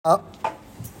Hagiga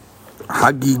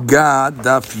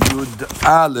Daf Yud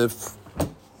Aleph.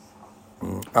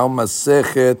 Al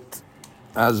Masechet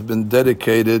has been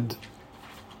dedicated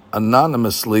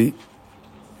anonymously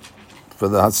for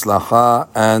the Hatzlacha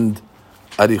and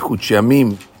Arichut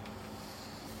Yamim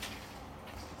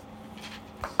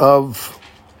of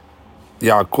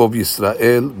Yaakov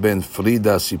Yisrael ben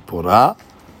Frida Sipora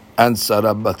and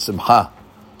Sarah bat Simcha.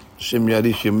 Shem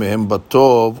Yarich Mehem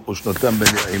Batov Ushnotam ben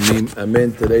Yaimim.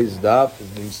 Amen. Today's daf is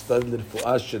being studied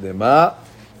Refuah Shelema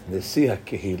Nesi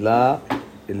HaKehila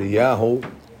Eliyahu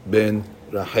ben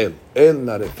Rachel El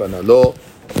Narefana Lo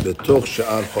Betoch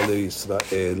Sha'ar Cholei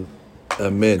Yisrael.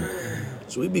 Amen.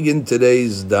 So we begin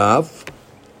today's daf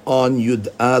on Yud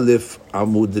Aleph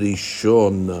Amud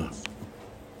Rishon.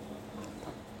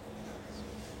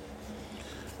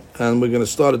 And we're going to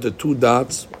start at the two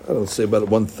dots. I don't say about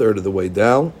 1/3 of the way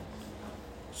down.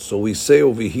 So we say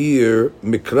over here,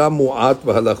 Mikra Mu'at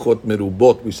v'halachot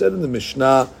merubot. We said in the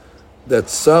Mishnah that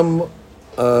some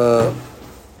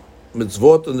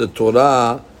mitzvot in the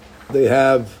Torah, they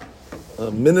have a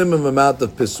minimum amount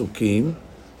of pesukim,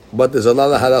 but there's a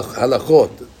lot of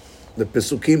halachot. The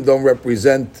pesukim don't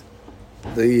represent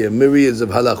the myriads of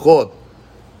halachot.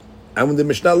 And when the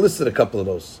Mishnah listed a couple of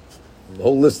those, the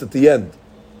whole list at the end,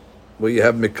 where you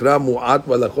have Mikra Mu'at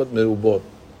v'halachot merubot.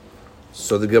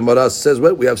 So the Gemara says,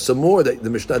 wait, we have some more that the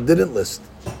Mishnah didn't list.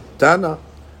 Tana,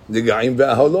 Niga'im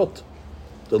ve'aholot,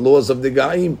 the laws of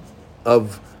Niga'im,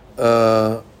 of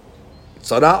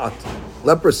Tzara'at,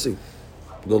 leprosy,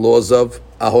 the laws of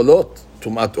Aholot,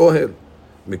 Tumat Ohel,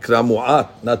 Mikra Mu'at,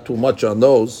 not too much on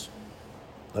those,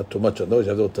 you have to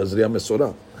Tazriya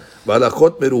Mesorah.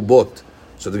 V'halachot merubot.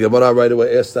 So the Gemara right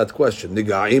away asked that question,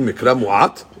 Niga'im Mikra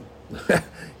Mu'at?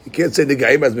 You can't say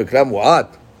Niga'im as Mikra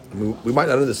Mu'at. I mean, we might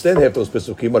not understand half those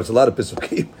pesukim, but it's a lot of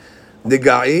pesukim.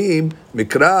 Niga'im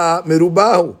mikra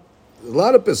merubahu. A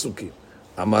lot of pesukim.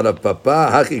 Amar Papa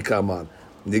haki kamar.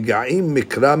 Niga'im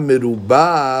mikra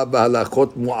merubah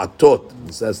b'halachot mu'atot.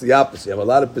 That's the opposite. You have a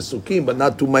lot of pesukim, but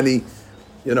not too many,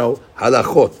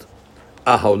 halachot.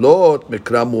 Aholot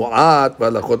mikra mu'at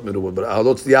b'halachot merubah. But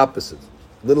aholot's the opposite.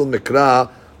 Little mikra,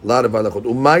 a lot of halachot.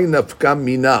 Umay nafka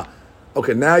mina.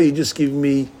 Okay, now you just give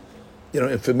me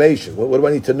information. What do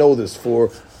I need to know this for?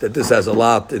 That this has a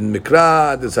lot in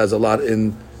Mikra, this has a lot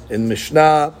in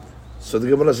Mishnah. So the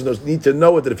Gemara says, need to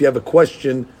know it, that if you have a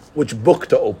question, which book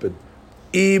to open.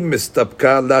 If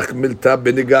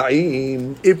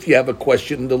you have a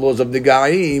question in the laws of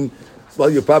Niga'im, well,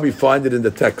 you'll probably find it in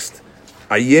the text.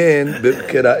 Ayen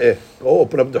b'kira'eh. Go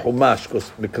open up the Humash,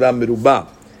 because Mikra Merubah.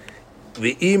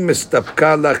 V'im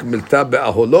mistapka lach milta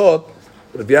be'aholot.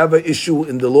 But if you have an issue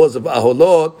in the laws of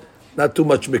Aholot, not too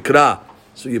much mikra,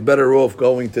 so you're better off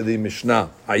going to the Mishnah.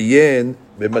 Ayen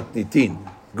b'matnitin.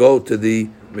 Go to the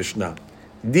Mishnah.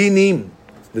 Dinim.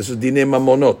 This is Dinei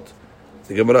Mamonot.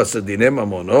 The Gemara says Dinei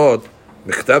Mamonot.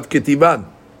 Mechtav Ketivan.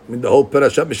 I mean, the whole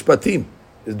Parashat Mishpatim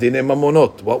is Dinei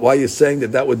Mamonot. Why are you saying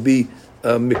that would be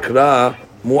Mikra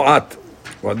Mu'at?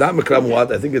 Well, not Mikra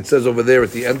Mu'at. I think it says over there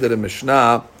at the end of the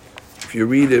Mishnah, if you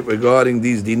read it regarding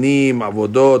these Dinim,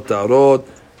 Avodot, Tarot,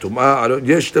 so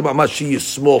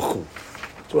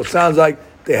it sounds like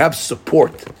they have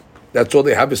support. That's all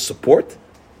they have is support.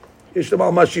 Sounds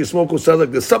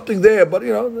like there's something there, but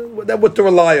that's what to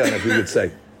rely on, as we would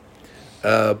say.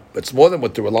 It's more than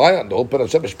what to rely on. The whole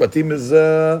Parashat Mishpatim is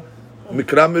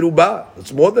Mikra Merubah.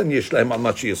 It's more than Yesh Lahem Al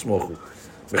Mashi Yismochu.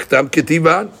 Mechtam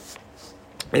Ketivan.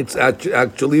 It's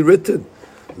actually written.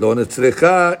 Lo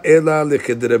netzrecha ela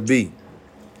lechid Rabbi.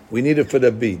 We need it for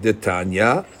Rabbi. The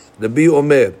Tanya. Rabbi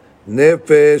Omer,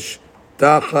 nefesh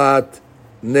tachat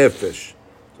nefesh.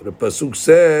 So the pasuk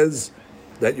says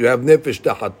that you have nefesh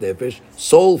tachat nefesh,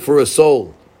 soul for a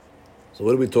soul. So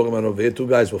what are we talking about over here? Two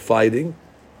guys were fighting,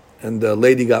 and the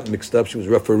lady got mixed up. She was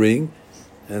refereeing,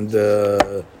 and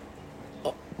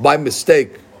by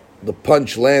mistake, the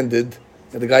punch landed,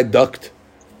 and the guy ducked,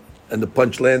 and the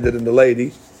punch landed in the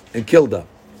lady and killed her.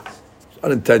 It's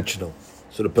unintentional.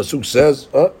 So the pasuk says,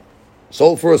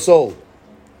 soul for a soul.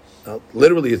 Now,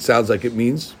 literally, it sounds like it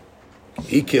means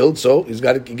he killed, so he's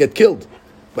got to get killed.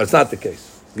 But it's not the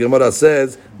case. The Gemara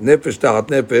says, nefesh tachat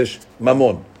nefesh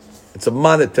mamon. It's a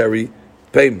monetary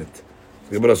payment.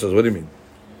 The Gemara says, what do you mean?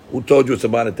 Who told you it's a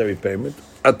monetary payment?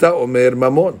 Ata omer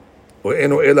mamon. Or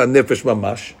eno ela nefesh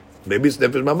mamash. Maybe it's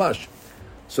nefesh mamash.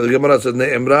 So the Gemara says,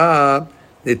 ne'emra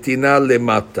netina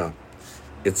lemata.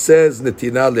 It says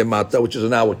netina lemata, which is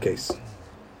in our case.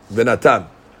 Venatan.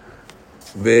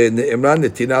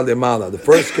 The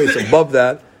first case above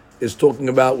that is talking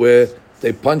about where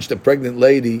they punched a pregnant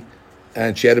lady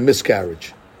and she had a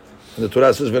miscarriage. And the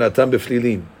Torah says, V'natan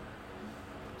b'flilin.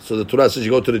 So the Torah says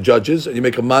you go to the judges and you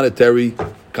make a monetary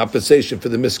compensation for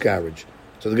the miscarriage.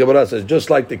 So the Gemara says, just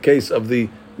like the case of the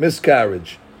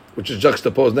miscarriage, which is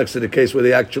juxtaposed next to the case where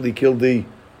they actually killed the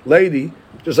lady,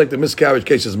 just like the miscarriage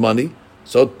case is money,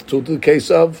 so to the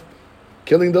case of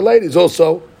killing the lady is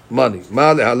also money.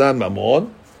 Ma lehalan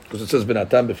mamon, because it says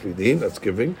benatan b'flidim, that's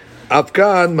giving.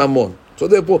 Afkan mamon. So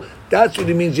therefore, that's what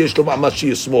it means. Yesh lo ma'amash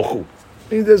yismochu.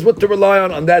 There's what to rely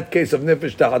on that case of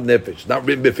nefesh tahad nefesh. Not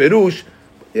written beferush.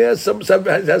 Yeah,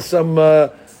 has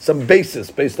some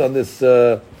basis based on this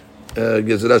Gezerah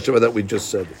Sheva that we just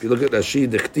said. If you look at Rashi,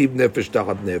 dechtiv nefesh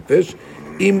tahad nefesh,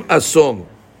 im ason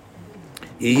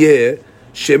yeh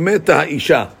shemeta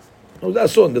ha'isha. No,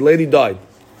 that's on. The lady died.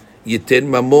 Yiten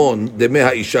mamon demeh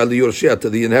ha'isha liyorshia, to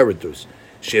the inheritors.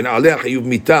 She'en aleh chayuv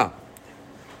mita.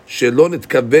 She'lo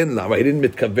nitkaven la. Right, he didn't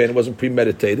mitkaven. It wasn't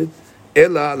premeditated.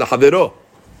 Ela lahavero.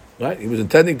 Right, he was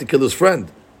intending to kill his friend.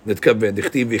 נתכוון,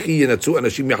 דכתיב וכי ינצאו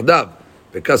אנשים יחדיו,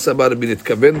 וכך סבר רבי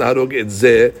נתכוון להרוג את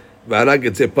זה, והרג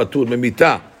את זה פטור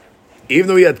ממיתה. Even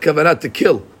though he had kavanah to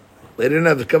kill, they didn't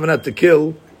have the kavanah to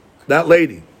kill that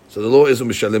lady. So the law is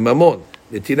משלם ממון.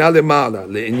 נתינה למעלה,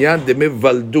 לעניין דמי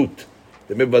ולדות.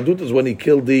 דמי ולדות is when he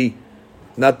killed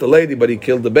not the lady, but he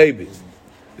killed the baby.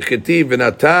 וכתיב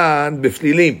ונתן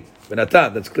בפלילים.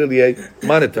 ונתן, that's clearly a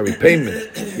monetary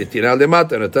payment. נתינה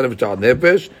למטה, נתן נפש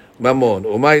נפש, Mamon,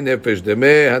 umay nefesh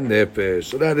demeh hanefesh.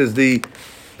 So that is the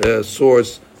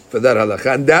source for that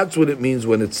halacha, and that's what it means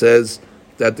when it says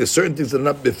that there's certain things that are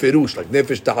not beferush, like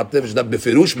nefesh tahat nefesh, not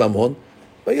beferush mamon.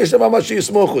 But yesh mamash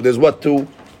yismochu. There's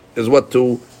what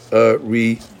to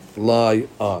rely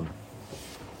on.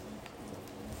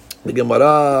 The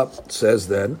Gemara says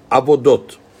then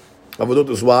avodot. Avodot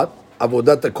is what?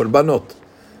 Avodat korbanot.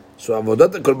 So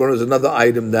avodat korbanot is another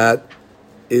item that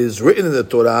is written in the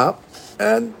Torah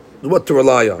and what to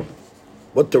rely on.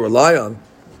 What to rely on?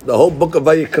 The whole book of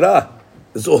Vayikra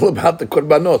is all about the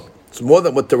korbanot. It's more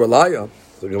than what to rely on.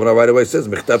 So the Gemara right away says,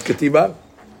 Mechtav Ketiba.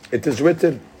 It is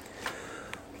written.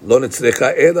 Lo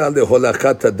netzrecha ela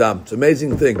leholachat adam. It's an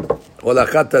amazing thing.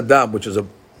 Holachat adam, which is a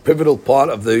pivotal part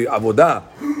of the avodah,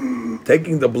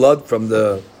 taking the blood from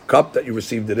the cup that you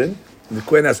received it in, and the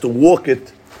kohen has to walk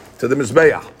it to the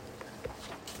mizbeach.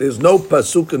 There's no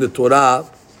pasuk in the Torah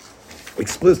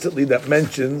explicitly that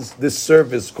mentions this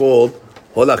service called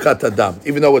holachat adam,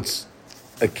 even though it's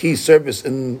a key service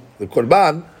in the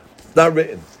korban. It's not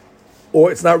written,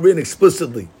 or it's not written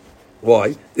explicitly.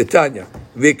 Why? Tanya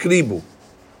vekribu.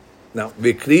 Now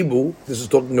vekribu, this is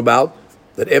talking about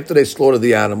that after they slaughter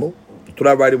the animal, the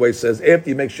Torah right away says after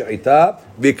you make shechita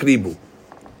vekribu.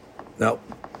 Now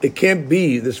it can't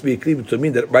be this vekribu to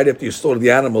mean that right after you slaughter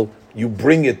the animal you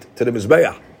bring it to the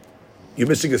mizbeach. You're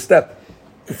missing a step.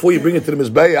 Before you bring it to the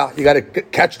mizbeach, you got to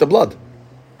catch the blood.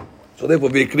 So therefore,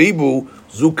 v'ikribu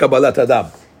zu kabbalat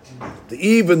adam.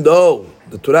 Even though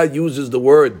the Torah uses the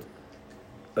word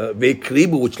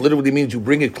v'ikribu, which literally means you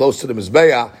bring it close to the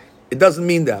mizbeach, it doesn't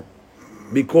mean that,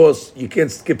 because you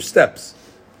can't skip steps.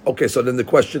 Okay, so then the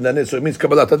question then is, so it means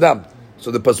kabbalat adam.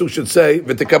 So the pasuk should say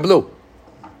v'tekablu.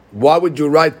 Why would you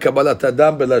write kabbalat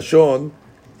adam belashon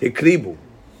hikribu?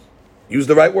 Use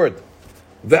the right word.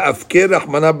 Ve'afker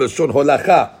rachmana b'lashon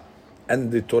holacha,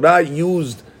 and the Torah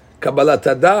used kabbalat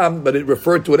adam, but it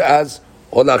referred to it as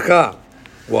holacha.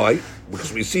 Why?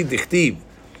 Because we see dichtiv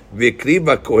v'ekriv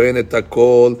hakohen et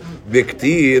hakol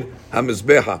v'ktir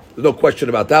hamizbecha. There's no question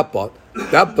about that part.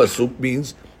 That pasuk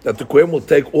means that the kohen will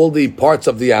take all the parts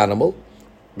of the animal,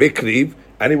 v'ekriv,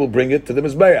 and he will bring it to the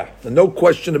mizbeach. There's no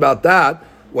question about that.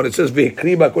 When it says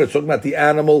v'ekriv hakohen, it's talking about the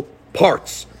animal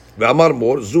parts. Ve'amar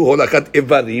mor zu holachat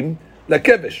evarim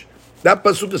lakevish. That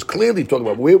pasuk is clearly talking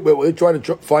about. We're trying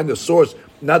to find the source,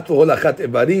 not for holachat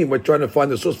evarim. We're trying to find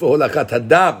the source for holachat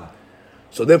hadam.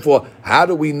 So therefore, how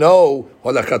do we know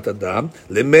holachat hadam?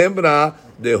 Lememra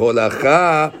de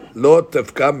holacha lo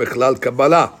tefka mechlal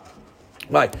kabbalah.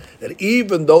 Right. That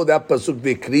even though that pasuk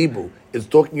v'ekribu is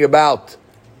talking about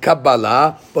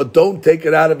kabbalah, but don't take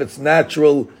it out of its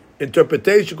natural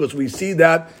interpretation, because we see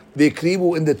that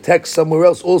v'ekribu in the text somewhere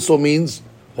else also means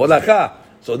holacha.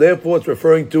 So therefore, it's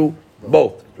referring to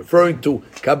both. It's referring to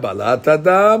kabbalat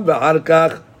hadam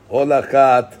v'harkach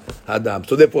holachat hadam.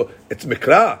 So therefore, it's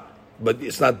mikra, but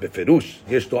it's not beferush.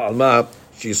 Yesh to alma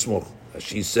shismoch.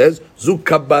 She says zu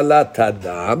kabbalat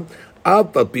hadam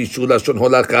alta pishu lashon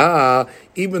holacha.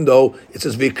 Even though it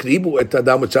says v'ekribu et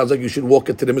hadam, which sounds like you should walk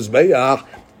it to the mizbeach,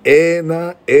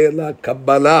 ena ela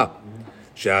kabbalah.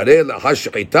 She'arei laha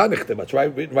shechita nechtebat.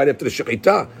 It's right after the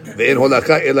shechita. Ve'en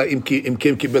holacha ela im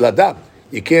kim kibel hadam.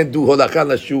 You can't do holacha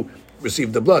unless you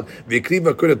receive the blood.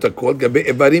 V'ekriv hakohen et hakol gabe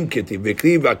evarim keti.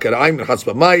 V'ekriv hakara'im nechatz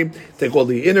b'mayim. Take all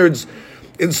the innards.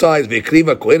 inside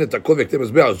v'ikriva kohen et hakol v'ktir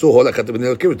mizbeach zu holachat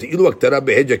b'nei Elokim v'ti'ilu aktara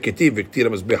beheja ketiv v'ktir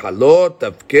mizbeach lo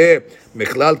tafke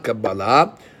mechlal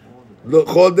kabbalah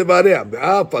כל דבריה,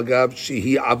 ואף אגב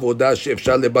שהיא עבודה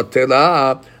שאפשר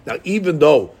לבטלה. Now, even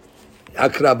though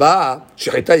הקרבה,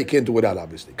 שחיטה you can't do without,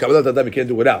 obviously. קבלת אדם you can't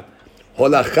do without.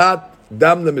 הולכת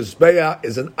דם למזבח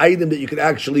is an item that you can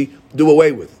actually do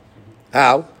away with.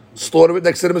 How? Slaughter it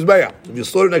next to the mizbeach. If you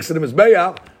slaughter it next to the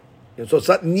mizbeach, so it's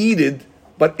not needed,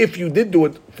 but if you did do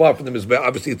it far from the mizbeach,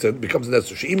 obviously it becomes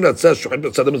necessary. שאם נצא שוחט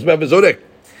בצד המזבח וזורק,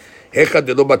 היכא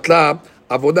דלא בטלה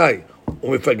עבודאי. But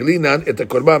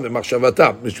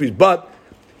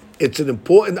it's an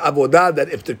important avodah that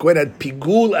if the Kohen had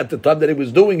pigul at the time that he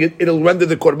was doing it, it'll render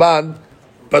the korban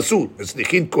pasul. It's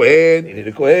nichin Kohen,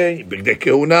 in Kohen, bigdei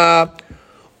kehuna,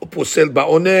 posel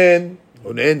ba'onen,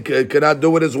 onen cannot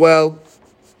do it as well.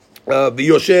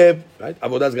 V'yoshev, right?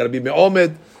 Avodah has got to be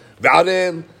me'omed,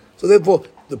 v'arel. So therefore,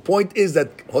 the point is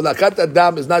that holakat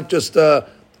adam is not just a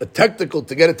technical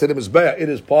to get it to the mizbeach. It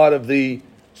is part of the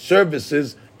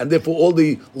services. And therefore, all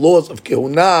the laws of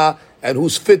kehuna and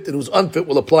who's fit and who's unfit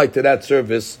will apply to that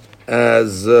service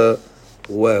as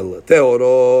well.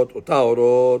 Teorot or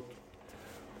taorot.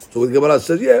 So the Gemara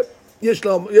says, yeah, yesh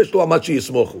lo amachi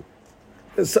yismochu.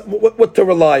 What to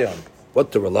rely on?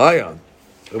 What to rely on?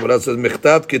 The Gemara says,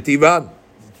 michtav ketivan.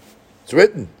 It's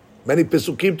written. Many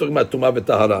pesukim talking about tumah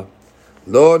v'tahara.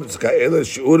 Lo nitzka'el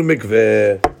shi'ur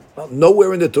mikveh.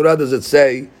 Nowhere in the Torah does it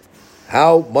say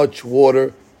how much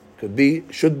water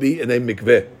should be in a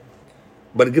mikveh,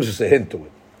 but it gives us a hint to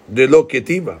it. De lo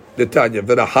ketiva, de tanya,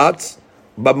 v'rahatz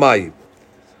b'mayim.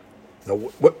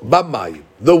 B'mayim,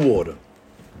 the water.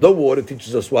 The water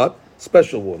teaches us what?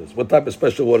 Special waters. What type of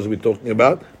special waters are we talking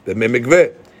about? The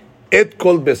mikveh. Et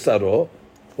kol besaro.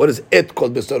 What does et kol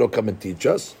besaro come and teach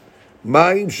us?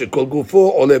 Mayim shekol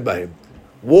gufo ole b'hem.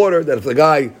 Water that if the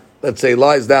guy, let's say,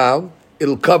 lies down,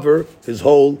 it'll cover his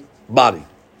whole body.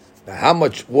 Now, how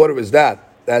much water is that?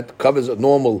 That covers a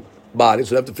normal body.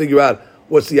 So you have to figure out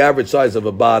what's the average size of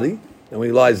a body, and when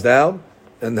he lies down,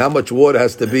 and how much water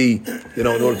has to be, in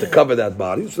order to cover that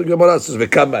body. So the Gemara says,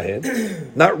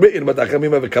 "V'kamahin," not written, but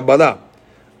Achamim have a Kabbalah.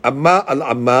 Amma al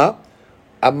amma,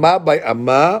 amma by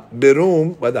amma,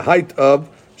 berum by the height of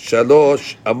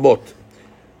shalosh amot.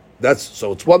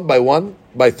 So it's 1 by 1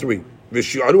 by 3.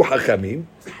 V'shi'aru hachamim,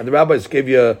 and the rabbis gave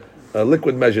you a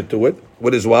liquid measure to it.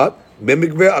 What is what?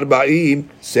 B'mikveh arba'im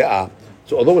se'ah.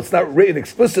 So although it's not written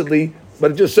explicitly,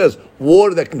 but it just says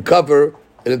water that can cover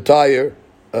an entire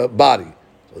body.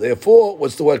 So therefore,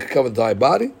 what's the word that can cover the entire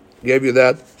body? Gave you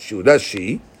that.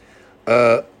 Shurashi.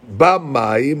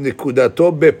 Ba'mayim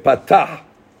nikudato bepatah.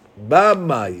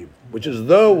 Ba'mayim, which is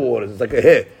the water. It's like a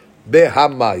hair.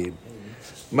 Behamayim.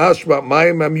 Mashma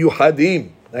mayim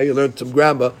amyuhadim. Now you learned some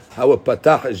grammar, how a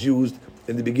patah is used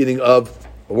in the beginning of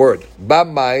a word.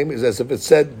 Ba'mayim is as if it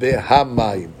said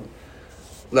behamayim.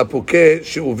 Lapuke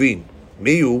she'uvin.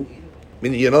 Miyu,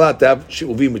 meaning you're not allowed to have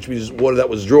she'uvin, which means water that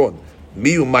was drawn.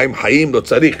 Miyu mayim hayim lo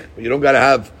tzarich. You don't got to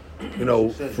have,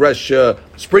 fresh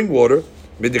spring water.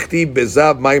 Medichtiv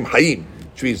bezav mayim hayim,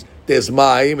 which means there's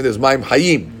mayim and there's mayim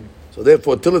hayim. So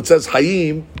therefore, till it says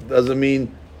hayim, doesn't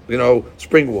mean,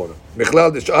 spring water.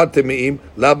 Mechlal desh'ar temeim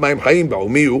lav mayim hayim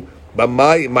ba'umiyu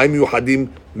b'mayim mayim yuhadim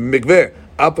mikveh.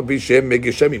 Apa b'shem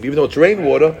megeshemim. Even though it's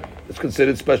rainwater, it's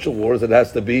considered special waters. It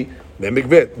has to be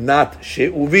memikveh, not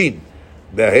she'uvin.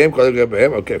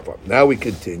 Okay, fine. Now we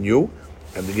continue,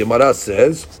 and the Gemara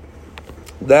says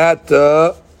that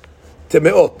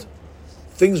temeot,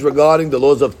 things regarding the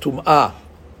laws of tum'ah.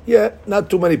 Yeah, not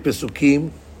too many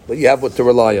pesukim, but you have what to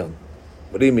rely on.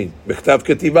 What do you mean? Michtav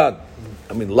ketivan.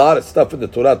 A lot of stuff in the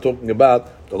Torah talking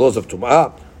about the laws of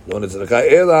tum'ah. The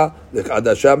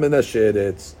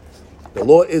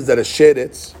law is that a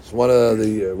sheretz is one of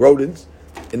the rodents.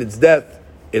 In its death,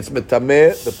 it's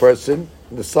metameh, the person,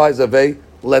 in the size of a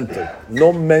lentil.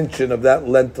 No mention of that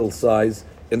lentil size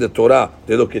in the Torah.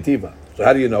 De lo ketiva. So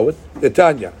how do you know it? The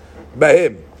Tanya.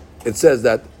 Bahim. It says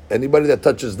that anybody that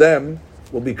touches them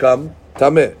will become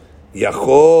tameh.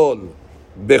 Yachol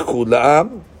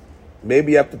bechulam.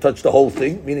 Maybe you have to touch the whole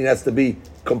thing, meaning it has to be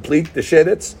complete, the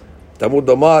sheretz. Tamud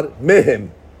damar mehim.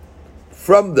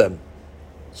 From them.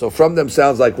 So from them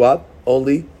sounds like what?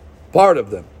 Only part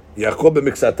of them. Yachol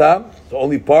b'miksatam, so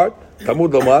only part.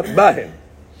 Tamud damar bahim.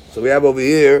 So we have over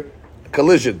here a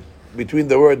collision between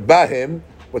the word bahim,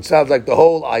 which sounds like the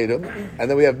whole item,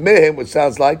 and then we have mehim, which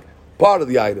sounds like part of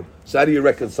the item. So how do you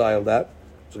reconcile that?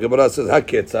 So Gemara says,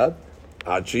 "Haketzad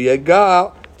ad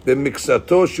sheyega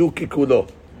b'miksato shu kikulo."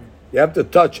 You have to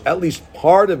touch at least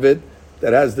part of it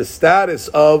that has the status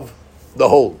of the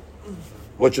whole,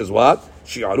 which is what?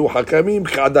 Shi'aru hakamim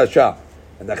chadasha.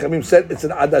 And the Chamim said it's an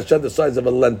adasha the size of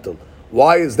a lentil.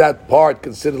 Why is that part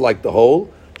considered like the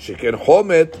whole? Shekin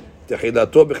homet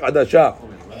techilato b'chadasha.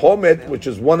 Homet, which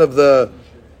is one of the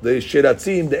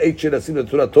shiratzim, the 8 shiratzim that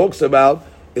the Torah talks about,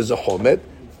 is a homet.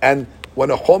 And when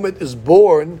a homet is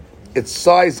born, its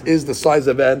size is the size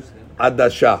of an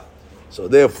adasha. So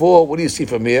therefore, what do you see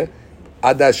from here?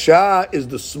 Adasha is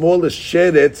the smallest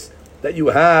sheretz that you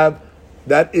have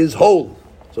that is whole.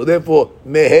 So therefore,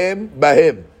 mehem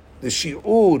bahem, the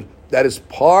shi'ur that is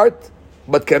part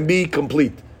but can be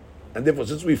complete. And therefore,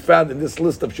 since we found in this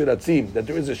list of shiratzim that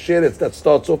there is a sheretz that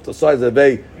starts off the size of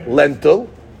a lentil,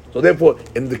 so therefore,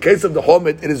 in the case of the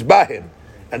homet, it is bahem.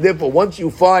 And therefore, once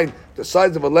you find the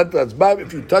size of a lentil that's bahem,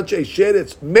 if you touch a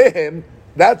sheretz mehem,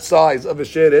 that size of a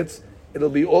sheretz, it'll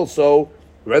be also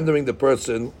rendering the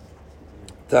person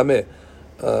tameh.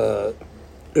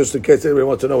 Just in case anybody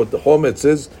wants to know what the homet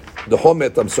is, the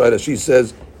homet, Rashi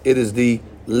says, it is the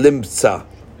limtza.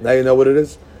 Now you know what it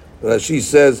is? Rashi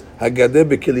says, Hagadeh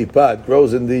b'kilipa, it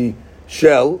grows in the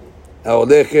shell,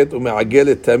 ha'olechet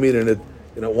u'me'agelet tamir, and it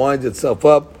winds itself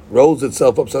up, rolls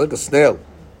itself up, sounds like a snail.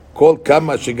 Kol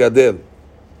kama shegadel. Is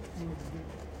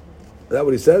that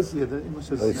what he says? Yeah,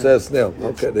 he says snail.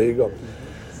 Okay, there you go.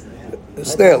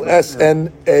 Snail,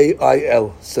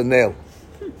 S-N-A-I-L, snail.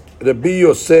 Rabbi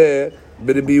Yosef,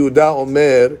 Rabbi Yehuda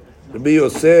Omer, Rabbi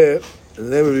Yosef, the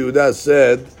name of Yehuda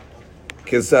said,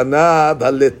 Kesanav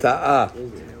haleta'ah,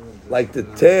 like the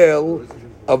tail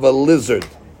of a lizard.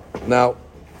 Now,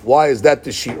 why is that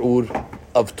the shi'ur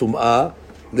of tum'ah?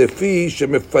 Lefi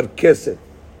shemefarkeset.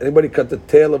 Anybody cut the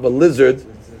tail of a lizard,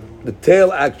 the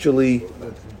tail actually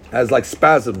has like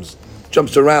spasms,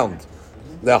 jumps around.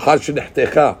 Le'achar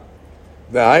shenehtecha.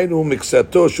 Ve'hainu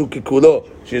miksato shukikulo.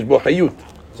 She's bohayut.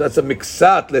 So that's a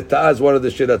miksat. Leta'ah is one of the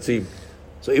shiratzim.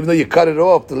 So even though you cut it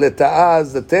off, the leta'ah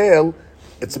is the tail,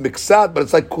 it's a miksat, but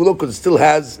it's like kulo because it still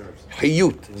has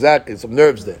hiyut, exactly, some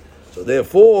nerves there. So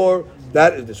therefore,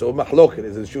 that is the shoot of mahloket.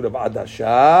 Is it a shoot of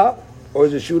adasha, or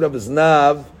is it a shoot of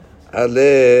znav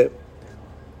leta'ah?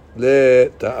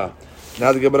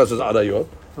 Now the Gemara says arayot.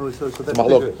 So that's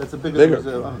bigger. That's a bigger.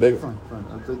 Bigger. Fine.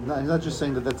 He's not just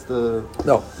saying that's the...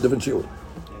 No, different shiur.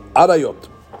 Arayot.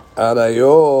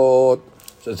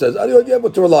 So it says, arayot, you have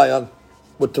what to rely on.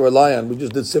 What to rely on. We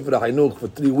just did Sefer HaChinuch for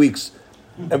 3 weeks.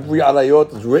 Every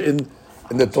arayot is written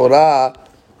in the Torah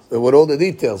with all the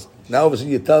details. Now,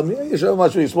 obviously, you tell me, Yeshav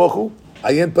Mashu Yismochu,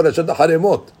 Ayen Parashat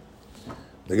HaRemot.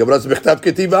 The Gemara says, Bechtav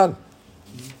Ketivan.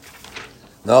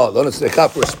 No, don't say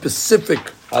for a specific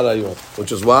arayot,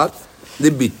 which is what?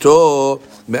 Libito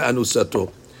me'anusato,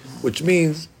 which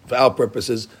means, for our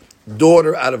purposes,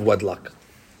 daughter out of wedlock.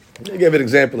 I gave an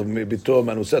example of libito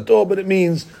me'anusato, but it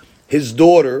means his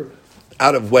daughter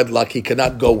out of wedlock he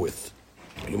cannot go with.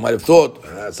 You might have thought,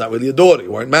 that's not really a daughter.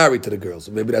 You weren't married to the girl,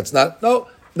 so maybe that's not. No,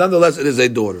 nonetheless, it is a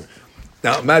daughter.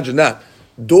 Now, imagine that.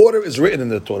 Daughter is written in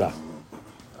the Torah,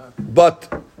 but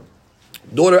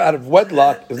daughter out of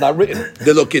wedlock is not written.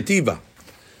 Deloketiva.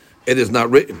 It is not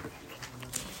written.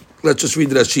 Let's just read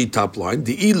Rashi top line.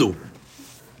 The ilu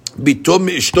bito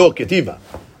me'ishto ketiva.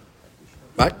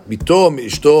 Right? Bito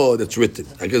me'ishto, that's written.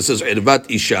 I guess it says irvat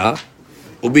isha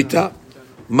ubita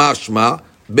mashma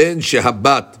ben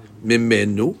shehabat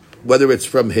mimenu, whether it's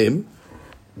from him,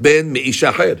 ben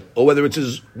me'isha her, or whether it's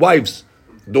his wife's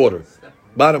daughter.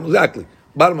 Bottom, exactly.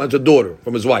 Bottom line, it's a daughter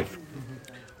from his wife.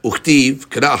 Uchtiv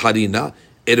kra harina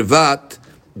irvat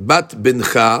bat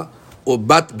bincha or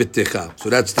bat betecha. So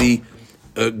that's the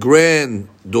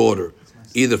granddaughter,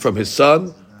 either from his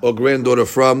son or granddaughter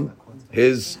from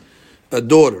his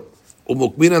daughter.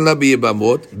 Umukminan la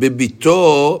biyibamot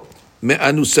bibito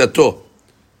me'anusato.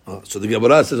 So the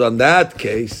Gemara says, on that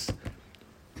case,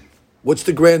 what's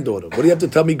the granddaughter? What do you have to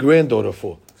tell me granddaughter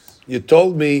for? You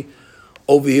told me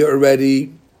over here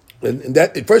already, and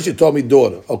that first you told me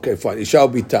daughter. Okay, fine. Isha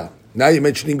bita. Now you're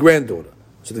mentioning granddaughter.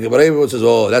 So the Gemara says,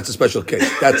 oh, that's a special case.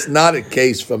 That's not a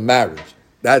case for marriage.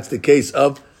 That's the case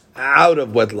of out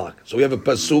of wedlock. So we have a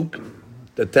pasuk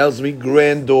that tells me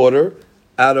granddaughter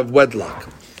out of wedlock.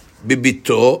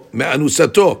 Bibito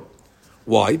me'anusato.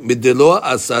 Why? Midelo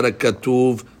asara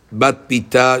katuv bat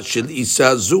pita shel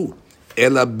isa zu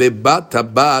ela bebat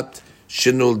habat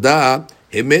shenolda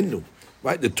hemenu.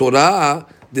 Right? The Torah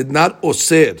did not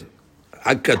oser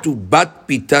hakatuv bat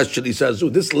pita shel isa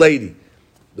zu. This lady,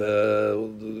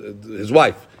 his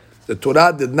wife, the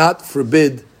Torah did not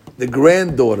forbid the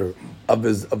granddaughter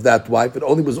of that wife. It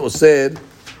only was oser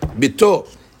bito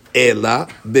ela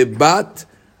bebat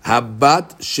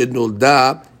habat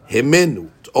shenolda hemenu.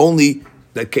 It's only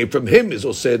that came from him is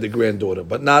oser the granddaughter,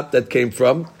 but not that came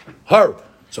from her.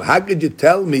 So how could you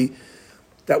tell me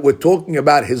that we're talking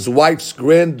about his wife's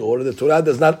granddaughter, the Torah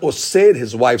does not osed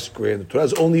his wife's granddaughter. The Torah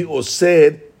is only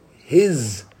osed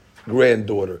his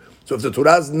granddaughter. So if the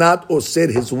Torah is not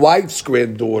osed his wife's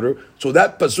granddaughter, so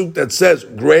that pasuk that says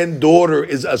granddaughter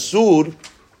is asur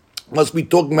must be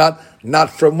talking about not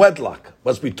from wedlock.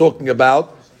 Must be talking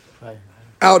about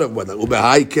out of wedlock.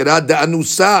 Ubehai kerad de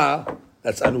anusa.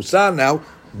 That's anusa now.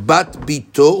 Bat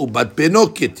bito ubat beno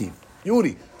ketiv.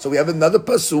 Yuri. So we have another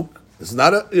pasuk. This is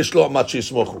not a yishlo machi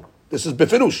smochu. This is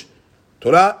befirush.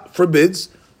 Torah forbids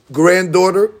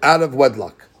granddaughter out of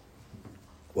wedlock.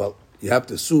 Well, you have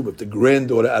to assume if the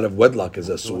granddaughter out of wedlock is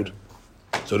asur,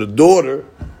 so the daughter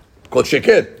called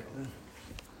sheket.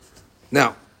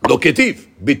 Now, loketiv,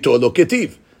 bito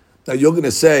loketiv. Now you're going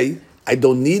to say, I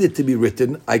don't need it to be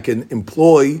written. I can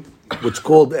employ what's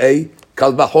called a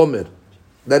kal vachomer.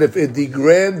 That if the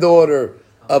granddaughter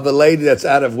of a lady that's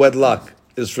out of wedlock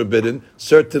is forbidden,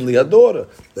 certainly a daughter.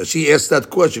 Now she asked that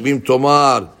question. Vim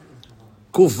tomar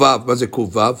kuvav. What's it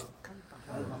kuvav?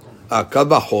 Kal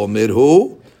vachomer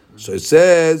hu. So it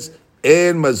says,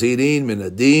 en mazirin min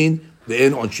adin,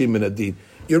 ve'en onshin min adin.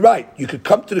 You're right. You could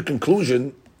come to the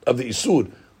conclusion of the isur.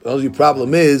 The only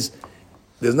problem is,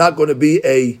 there's not going to be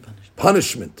a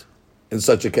punishment in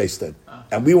such a case then.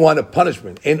 And we want a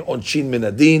punishment in onshin min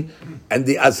adin, and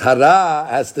the azhara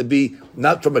has to be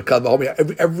not from a kal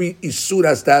vachomer. Every isur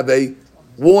has to have a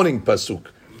warning pasuk.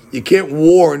 You can't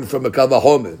warn from a kal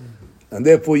vachomer, and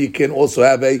therefore you can also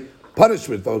have a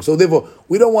punishment. So therefore,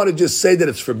 we don't want to just say that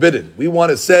it's forbidden. We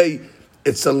want to say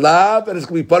it's a lav and it's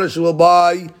going to be punishable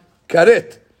by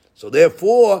karet. So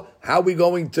therefore, how are we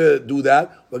going to do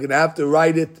that? We're going to have to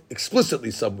write it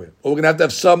explicitly somewhere, or we're going to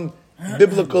have some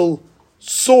biblical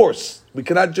source. We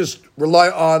cannot just rely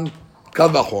on kal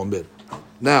vachomer.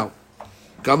 Now,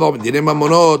 kal vachomer, dinei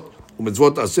mamonot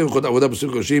u'mitzvot aseh v'chot avodah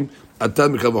b'surim koshim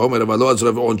atan mikal vachomer אבל לא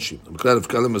azra v'onshim. המקרא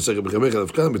נפקא למסכת בחמך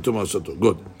נפקא בתום מעשותו.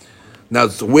 Good. Now,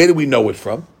 so where do we know it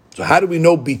from? So how do we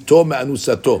know bito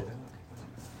me'anusato?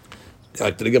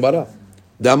 Back to the Gemara.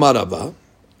 Damar Rava,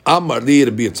 Amar li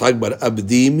Rabbi Yitzchak bar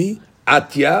Abdimi,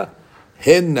 Atya,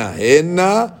 henna,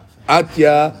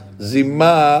 Atya,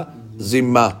 zimma.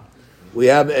 We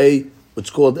have what's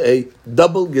called a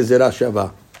double gezerah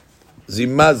shava.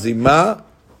 Zimma,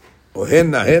 or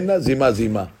henna,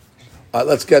 zimma.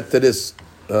 Let's get to this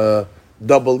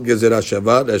double gezerah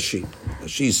shava. That's she.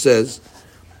 She says,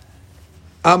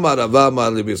 Amar Rava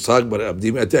Amar li Yitzchak bar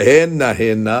Abdimi,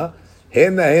 Atya,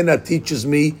 henna teaches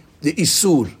me the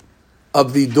isur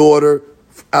of the daughter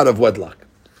out of wedlock.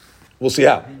 We'll see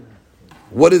how.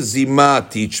 What does zima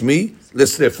teach me?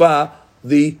 L'srefa,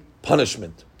 the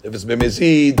punishment. If it's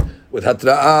b'mezid, with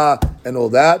hatra'ah, and all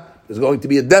that, there's going to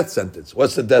be a death sentence.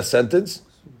 What's the death sentence?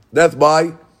 Death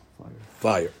by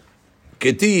fire.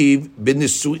 Ketiv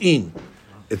b'nisu'in.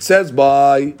 It says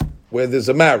by where there's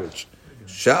a marriage.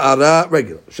 Sha'ara,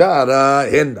 regular. Sha'ara,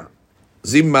 henna.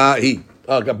 Zima, he.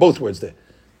 Oh, I got both words there.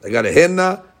 I got a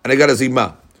henna and I got a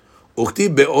zima. Ukti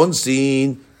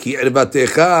be'onsin ki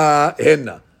ervatecha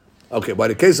henna. Okay, by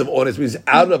the case of onis means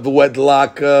out of the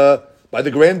wedlock by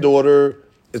the granddaughter.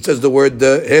 It says the word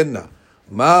henna.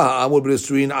 Ma ha'amur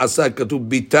b'nisuin asa katuv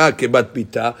bita kebat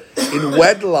bita. In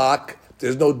wedlock,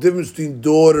 there's no difference between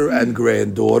daughter and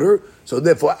granddaughter. So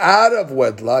therefore, out of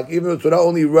wedlock, even though Torah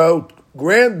only wrote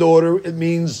granddaughter, it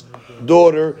means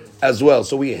daughter as well.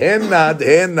 So we hennad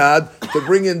to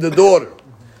bring in the daughter.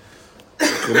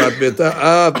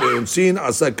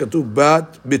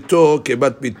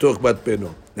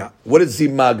 Now, what is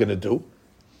zima going to do?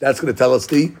 That's going to tell us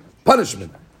the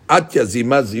punishment. Atya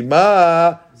zima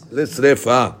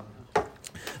l'srefa.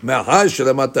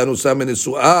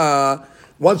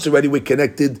 Once already we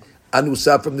connected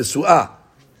anusa from the su'ah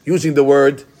using the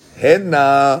word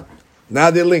henna. Now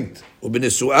they're linked.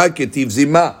 U'b'nesu'ah ketiv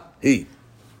zima. He.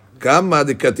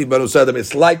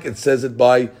 It's like it says it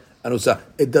by anusa.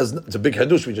 It does. It's a big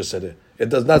hadush we just said it. It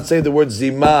does not say the word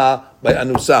zima by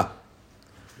anusa.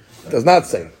 It does not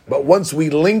say. But once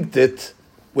we linked it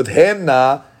with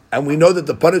henna, and we know that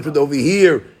the punishment over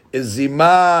here is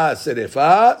zima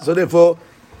serefa, so therefore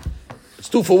it's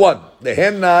 2 for 1. The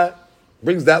henna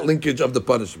brings that linkage of the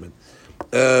punishment.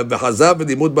 How do you know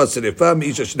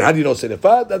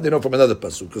serefa? That they know from another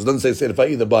pasuk, because it doesn't say serefa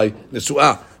either by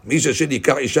nesu'ah. So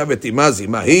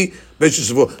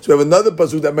we have another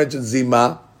pasuk that mentions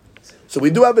zima. So we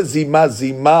do have a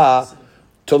zima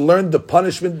to learn the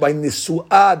punishment by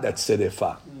nesu'ah, that's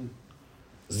serefa.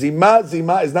 Zima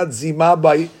is not zima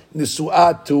by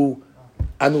nesu'ah to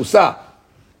anusa.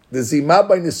 The zima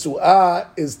by nesu'ah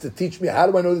is to teach me, how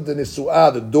do I know that the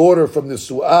nesu'ah, the daughter from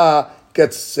nesu'ah,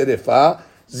 gets serefa?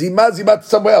 Zima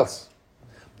somewhere else.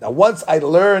 Now, once I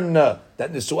learn that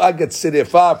that Nisu'ah gets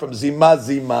Sirefa from Zima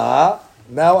Zima.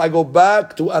 Now I go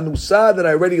back to Anusa that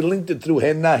I already linked it through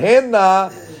Henna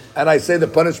Henna, and I say the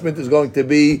punishment is going to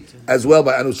be as well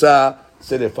by Anusa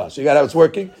Sirefa. So you got how it's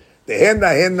working? The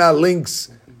Henna links,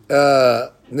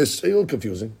 a little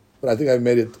confusing, but I think I've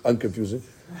made it unconfusing.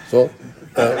 So,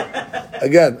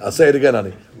 again, I'll say it again,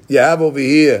 honey. You have over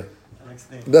here,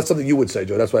 that's something you would say,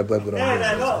 Joe. That's why I blamed it on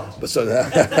you. But so,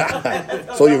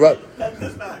 so you rub.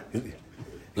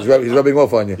 He's rubbing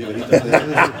off on you. He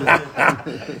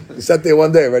sat there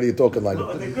one day already talking like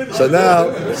it. So now,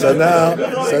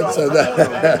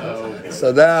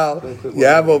 you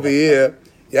have over here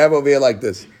like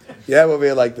this. You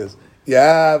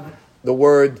have the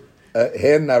word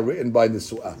henna written by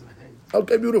Nisu'ah.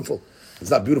 Okay, beautiful.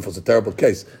 It's not beautiful. It's a terrible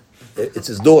case. It's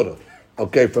his daughter.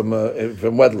 Okay, from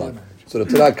wedlock. So the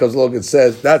Tanakh comes along and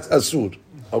says that's asur.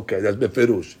 Okay, that's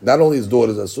beferush. Not only his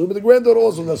daughter is asur, but the granddaughter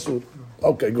also is asur.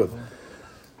 Okay, good.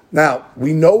 Now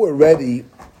we know already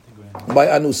by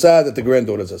Anusa that the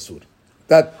granddaughter is asur.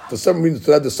 That for some reason the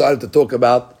Torah decided to talk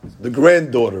about the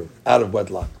granddaughter out of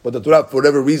wedlock, but the Torah for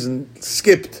whatever reason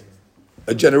skipped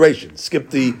a generation, skipped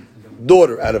the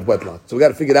daughter out of wedlock. So we got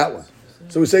to figure that one.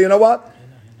 So we say, you know what?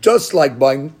 Just like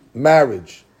by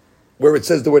marriage, where it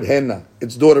says the word henna,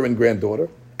 it's daughter and granddaughter,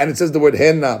 and it says the word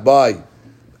henna by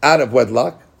out of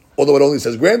wedlock, although it only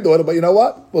says granddaughter, but you know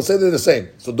what? We'll say they're the same.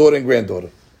 So daughter and granddaughter.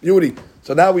 Yuri.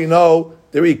 So now we know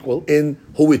they're equal in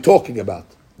who we're talking about,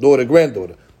 daughter,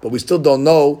 granddaughter, but we still don't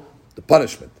know the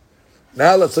punishment.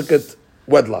 Now let's look at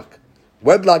wedlock.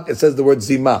 Wedlock, it says the word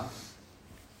zima.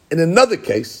 In another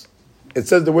case, it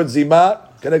says the word zima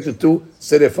connected to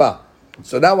serefa.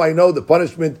 So now I know the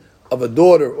punishment of a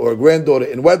daughter or a granddaughter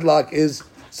in wedlock is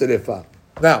serefa.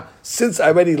 Now, since I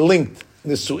already linked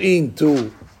nisu'in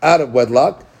to out of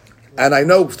wedlock, and I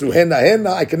know through henna,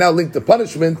 I can now link the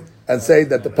punishment and say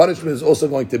that the punishment is also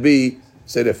going to be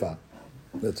serefa.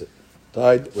 That's it.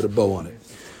 Tied with a bow on it.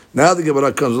 Now the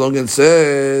Gemara comes along and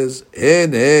says,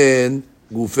 hen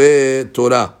gufe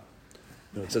Torah.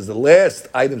 It says the last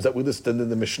items that we listed in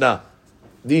the Mishnah,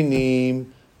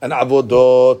 dinim and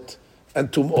avodot and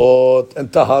tumot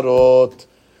and taharot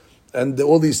and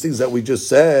all these things that we just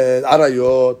said,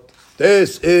 arayot.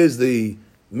 This is the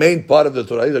main part of the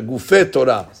Torah. It's a gufe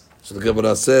Torah. So the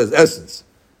Gemara says, essence.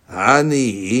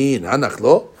 Hani in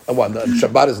hanachlo. And what,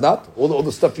 Shabbat is not? All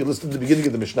the stuff you listed in the beginning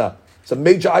of the Mishnah. Some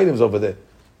major items over there.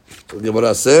 So the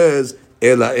Gemara says,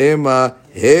 Ela ema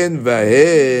hen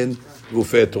vahen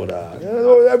Gufei Torah.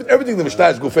 Everything in the Mishnah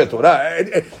is Gufei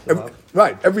Torah.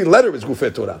 Right, every letter is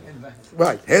Gufei Torah.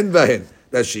 Right, hen vahen.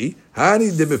 Rashi,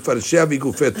 hani de mefarshei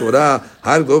Gufei Torah,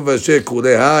 har go v'asher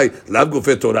kulehai, lav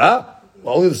Gufei Torah.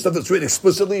 Only the stuff that's written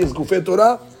explicitly is Gufei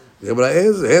Torah. The Gemara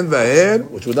is hen vahen,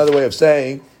 which is another way of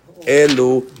saying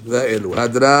elu va'elu.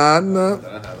 Hadran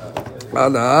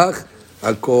alach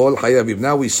alkol hayavim.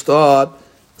 Now we start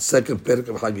the second perek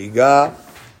of Hagigah,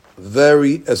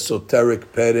 very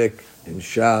esoteric perek in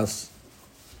Shas.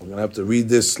 We're going to have to read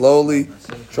this slowly,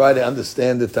 try to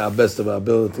understand it to our best of our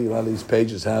ability. A lot of these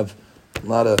pages have a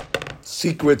lot of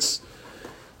secrets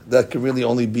that can really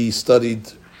only be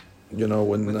studied,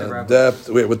 in depth.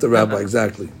 Wait, with the rabbi,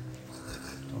 exactly.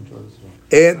 Don't try this one.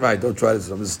 And right, don't try this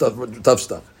one. This is tough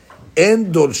stuff.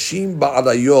 En dorshim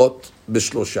ba'arayot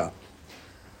b'shlosha.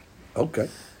 Okay.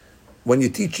 When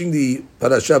you're teaching the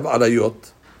parasha of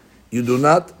arayot, you do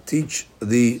not teach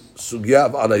the sugya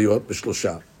of arayot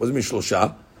b'shlosha. What does it mean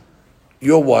shlosha?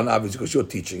 You're one, obviously, because you're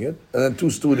teaching it, and then two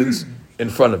students in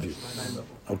front of you.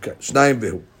 Okay, shnayim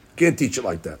behu. Can't teach it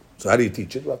like that. So how do you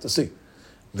teach it? We'll have to see.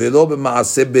 Velo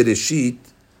b'maaseh bereshit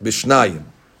b'shnayim.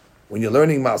 When you're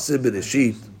learning maaseh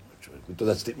bereshit, we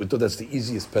thought that's the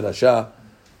easiest parasha.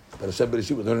 Parasha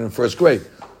bereshit we learn in first grade.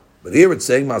 But here it's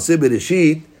saying maaseh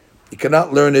bereshit, you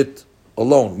cannot learn it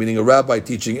alone, meaning a rabbi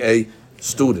teaching a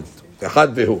student.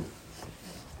 Echad vehu.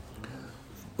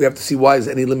 We have to see why is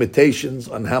there any limitations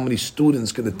on how many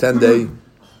students can attend a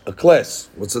class.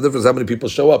 What's the difference? How many people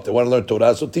show up? They want to learn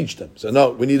Torah, so teach them. So no,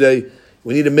 we need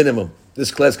a minimum. This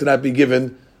class cannot be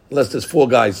given unless there's 4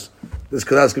 guys. This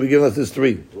class can be given unless there's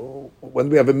 3. When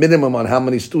we have a minimum on how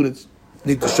many students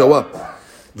need to show up.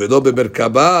 V'lo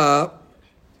bemerkaba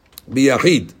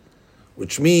biyachid,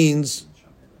 which means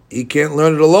he can't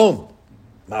learn it alone.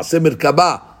 Maaseh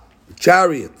merkaba,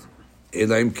 chariot.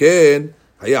 Ela im ken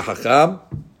haya hacham,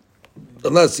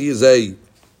 unless he is a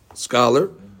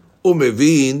scholar,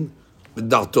 umevin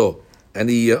b'darto, and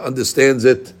he understands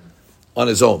it on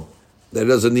his own. That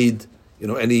doesn't need,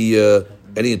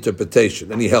 any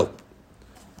interpretation, any help.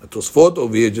 Tosfot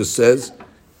over here just says,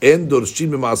 en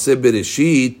dorshim b'maaseh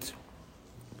bereshit.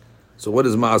 So what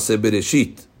is maaseh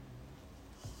bereshit?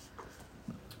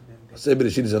 Maaseh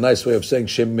Bereshit is a nice way of saying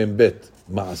Shem Membet.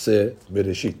 Maaseh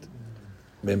Bereshit.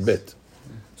 Membet.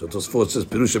 So Tosfot says,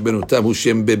 Pirush Ben Utam, Hu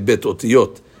Shem Bebet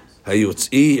Otiyot.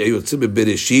 Hayotzi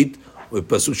Bebereshit, or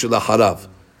Pasuk Shel Harav.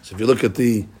 So if you look at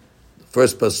the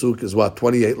first Pasuk, is what?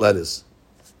 28 letters.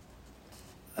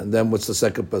 And then what's the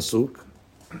second Pasuk?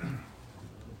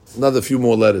 Another few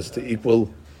more letters to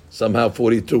equal somehow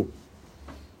 42.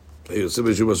 So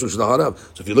if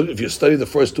you study the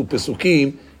first two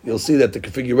Pesukim, you'll see that the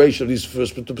configuration of these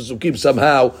first two Pesukim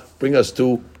somehow bring us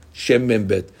to Shem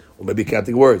Membet. Or maybe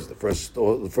counting words. The first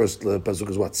Pasuk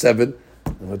is what? 7.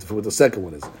 And what the second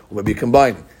one is. Or maybe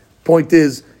combining. Point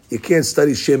is, you can't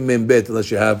study Shem Membet unless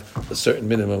you have a certain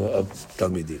minimum of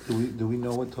Talmidim. Do we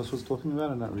know what Tos was talking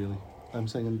about or not really? I'm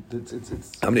saying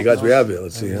it's how many guys we have here?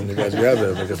 Let's see how many guys we have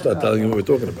here. I can start telling you what we're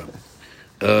talking about.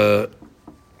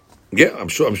 Yeah, I'm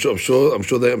sure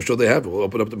they have it. We'll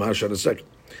open up the Mahashar in a second.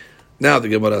 Now the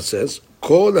Gemara says,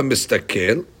 Kol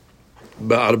mistakel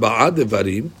ba'arba'a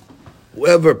devarim,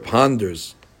 whoever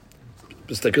ponders,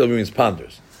 mistakel means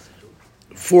ponders,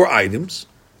 4 items,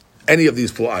 any of these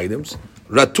 4 items,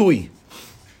 ratui.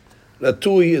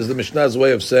 Ratui is the Mishnah's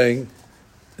way of saying,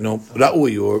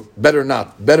 ra'ui, or better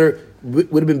not, better, would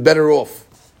have been better off.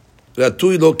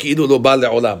 Ratui lo ki'idu lo ba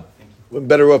le'olam. Would have been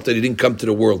better off that he didn't come to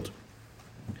the world.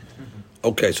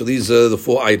 Okay, so these are the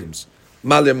 4 items.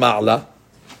 Male ma'ala,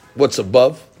 what's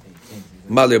above.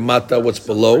 Male mata, what's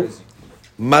below.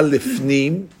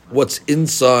 Malifnim, what's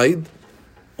inside.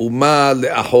 Uma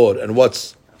le'ahor, and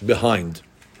what's behind.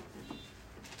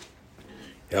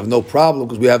 You have no problem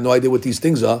because we have no idea what these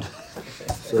things are.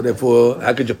 So therefore,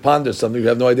 how could you ponder something you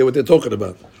have no idea what they're talking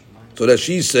about? So that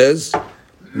she says,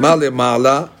 Male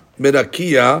ma'ala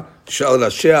merakia shal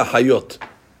rashei hayot.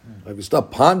 If you start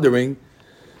pondering,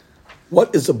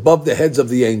 what is above the heads of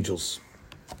the angels?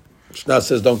 Mishnah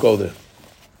says, don't go there.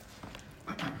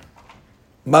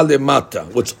 Male mata,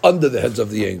 what's under the heads of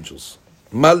the angels?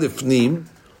 Malifnim,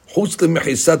 chutz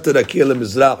lemechisat rakia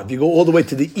lemizrach. If you go all the way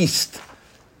to the east,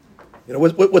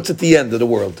 what's at the end of the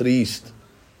world, to the east?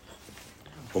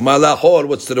 Umalahor,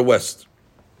 what's to the west?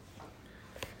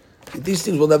 These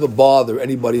things will never bother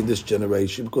anybody in this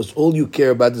generation because all you care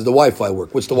about is the Wi-Fi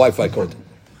work. What's the Wi-Fi code?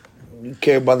 You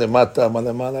care about the mata,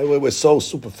 we're so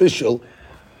superficial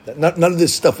that none of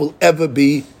this stuff will ever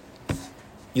be.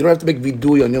 You don't have to make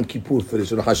vidui on Yom Kippur for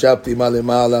this. Hashabti, male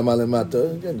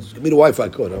mata. Again, just give me the Wi-Fi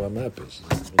code. I'm happy.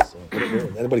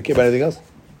 Anybody care about anything else?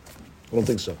 I don't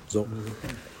think so. So,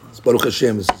 Baruch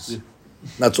Hashem is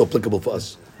not so applicable for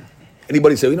us.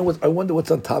 Anybody say, what? I wonder what's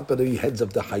on top of the heads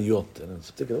of the Hayot. And it's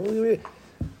thinking,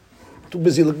 too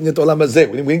busy looking at Olam Hazeh.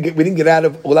 We didn't get out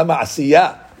of Olam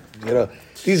Asiyah.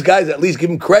 These guys at least give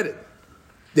them credit.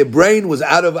 Their brain was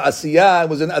out of Asiyah,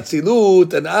 was in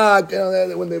Atzilut, and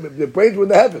when their brains were in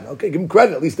the heaven. Okay, give them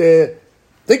credit. At least they're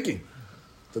thinking.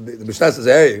 So the Mishnah says,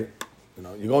 hey,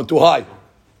 you're going too high.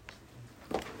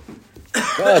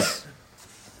 Plus,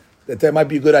 that might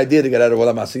be a good idea to get out of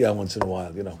Olam Asiyah once in a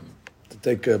while, to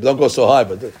take, don't go so high,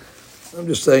 but I'm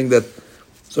just saying that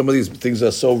some of these things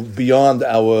are so beyond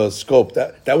our scope.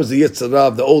 That was the Yitzhak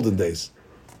of the olden days.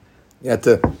 You had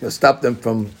to stop them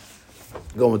from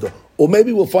going to, or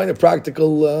maybe we'll find a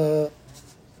practical,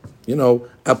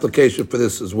 application for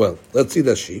this as well. Let's see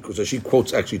that because she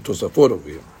quotes actually Tosafot over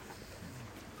here.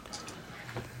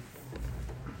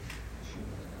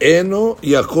 Eno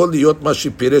yakol liyot ma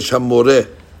shepiresh hamoreh.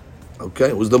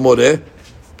 Okay, who's the moreh?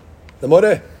 The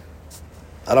moreh,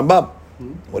 Arambam,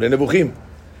 Moreh Nevuchim.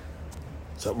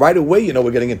 So right away, we're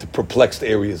getting into perplexed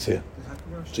areas here.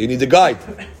 So you need a guide.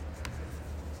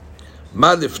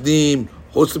 מה לפנים,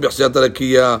 חוץ לבחסיית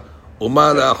הרקיע,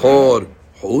 ומה לאחור,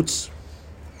 חוץ.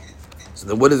 So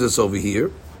then what is this over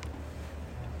here?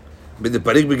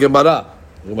 בדפריק בגמרא.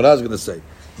 Gemara is going to say,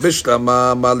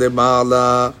 בשלמה, מה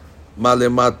למעלה, מה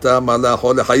למטה, מה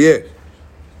לאחור לחיי.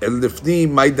 אל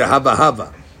לפנים, מה דהבה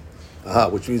הווה.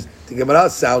 Which means, the Gemara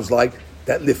sounds like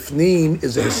that lifnim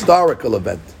is a historical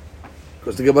event.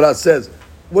 Because the Gemara says,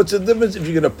 what's the difference if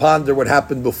you're going to ponder what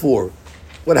happened before?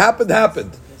 What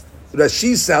happened.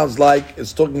 Rashi sounds like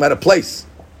it's talking about a place,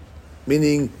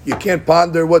 meaning you can't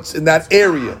ponder what's in that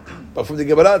area. But from the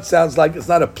Gemara, it sounds like it's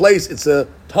not a place; it's a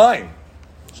time.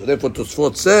 So therefore,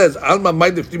 Tosfot says, "Alma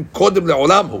ma'idiftim kodem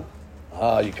le'olamhu."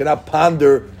 You cannot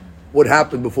ponder what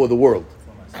happened before the world.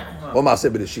 That's so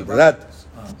we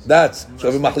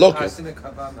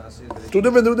mahloket. Two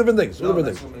different things. No,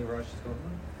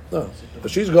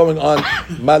 but she's going on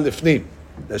malifnim.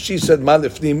 That she said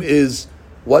malifnim is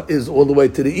what is all the way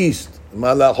to the east,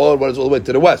 malachor what is all the way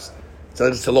to the west. So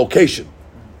it's a location.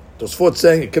 Tosfot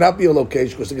saying it cannot be a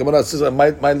location because the Gemara says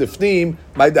malifnim,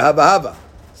 my dehava.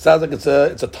 Sounds like it's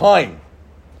a time.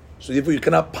 So therefore you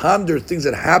cannot ponder things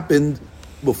that happened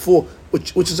before,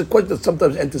 which is a question that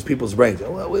sometimes enters people's brains.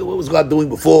 What was God doing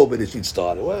before Bereshit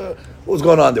started? What was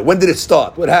going on there? When did it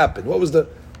start? What happened? What was the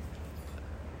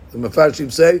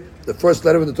Mefarshim say? The first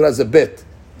letter in the Torah is a bet.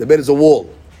 The bet is a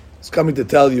wall. It's coming to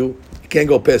tell you can't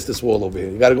go past this wall over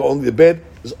here. You got to go only the bet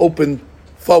is open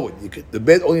forward. The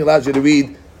bet only allows you to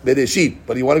read Bereshit,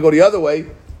 but you want to go the other way.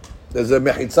 There's a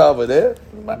mechitza over there.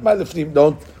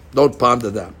 Don't ponder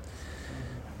that.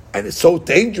 And it's so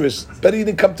dangerous. Better you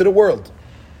didn't come to the world.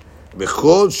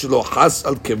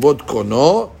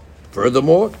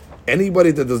 Furthermore,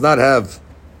 anybody that does not have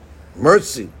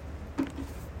mercy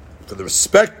for the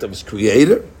respect of his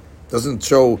creator, doesn't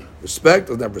show respect,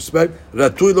 doesn't have respect,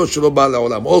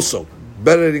 also,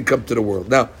 better than come to the world.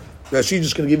 Now she's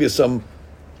just going to give you some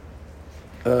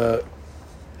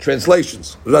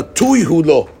translations. Ratui hu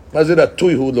lo. What is it?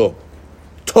 Ratui hu lo.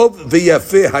 Tov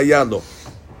v'yafeh hayalo.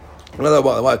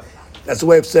 That's a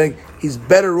way of saying he's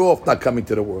better off not coming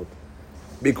to the world.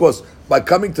 Because by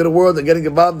coming to the world and getting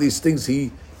involved in these things, he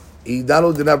not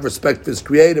only didn't have respect for his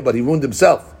creator, but he ruined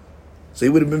himself. So he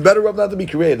would have been better off not to be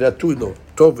created. Ratui lo.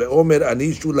 Tov ve'omer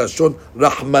anishu lashon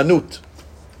rahmanut.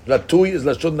 Ratui is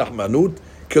lashon rahmanut.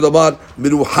 Kilomar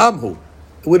miruhamhu.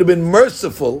 It would have been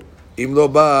merciful. Im lo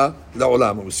ba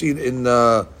la'olam. We see it in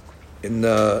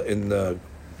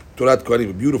Torah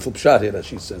Kohanim, a beautiful pshat here that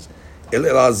she says. El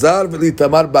Elazar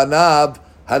v'litamar banav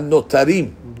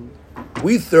hanotarim.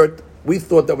 We thought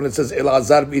that when it says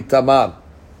Elazar v'litamar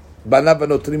banav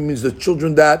hanotarim means the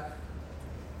children that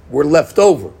were left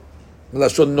over.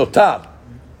 Lashon notar.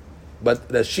 But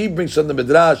that she brings from the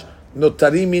Midrash,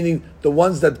 notarim meaning the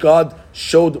ones that God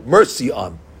showed mercy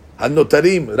on.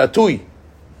 Hanotarim, ratui.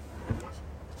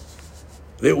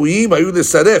 ראויים היו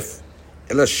לסרף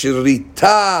אל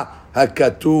השריטה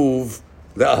הכתוב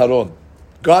לאהרון.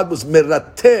 God was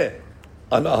merateh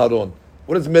on Aharon.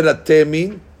 What does merateh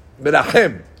mean?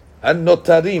 Merachem and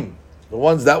notarim, the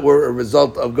ones that were a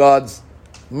result of God's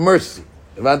mercy.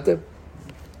 Evante?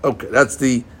 Okay, that's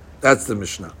the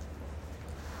Mishnah.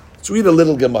 Let's read a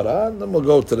little Gemara, and then we'll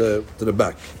go to the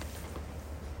back.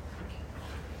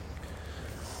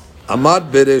 Amad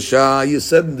Beresha, you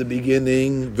said in the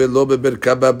beginning, Velo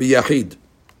bemerkaba biyachid.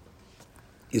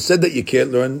 You said that you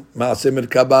can't learn Maaseh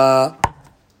Merkaba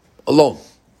alone.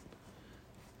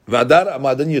 Vadar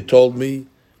Amad, then you told me,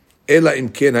 Ela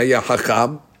imken haya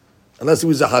hakam, unless he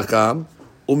was a hakam,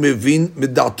 umevin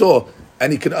midato,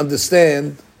 and he can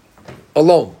understand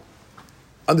alone.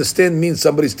 Understand means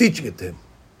somebody's teaching it to him.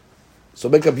 So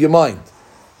make up your mind.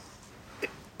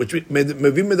 Which mevin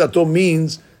midato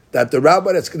means that the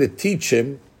rabbi that's going to teach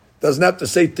him doesn't have to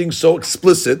say things so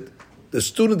explicit. The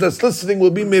student that's listening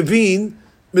will be mevin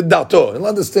midato. He'll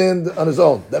understand on his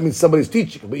own. That means somebody's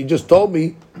teaching him. But you just told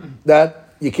me that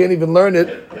you can't even learn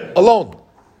it alone,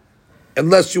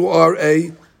 unless you are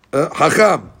a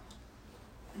hakam.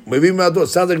 Mevin midato, it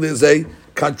sounds like there's a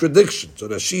contradiction. So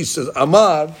that she says,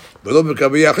 Amar, v'lo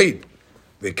b'merkaba yachid.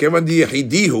 V'kevan di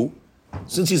yachidihu,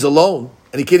 since he's alone,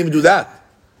 and he can't even do that.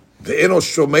 Ve'eno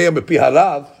shomeya mepi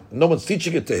harav, no one's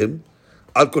teaching it to him.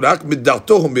 Al korak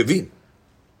midarto hu mevin.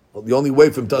 Well, the only way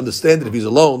for him to understand it if he's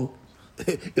alone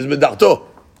is midarto.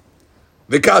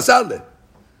 Ve'ka'asale.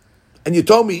 And you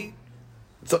told me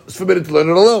it's forbidden to learn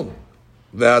it alone.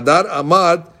 Ve'adar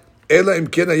amad ela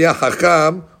imken haya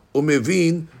hakam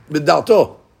umevin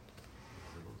midarto.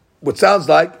 What sounds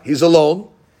like he's alone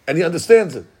and he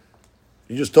understands it.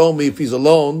 You just told me if he's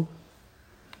alone,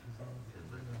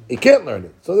 he can't learn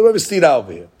it. So there was a stira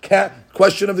over here.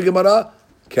 Question of the Gemara: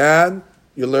 can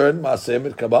you learn Maaseh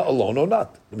Merkaba alone or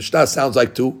not? The Mishnah sounds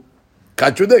like to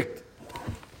contradict.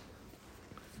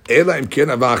 Ela imken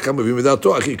avacham mevim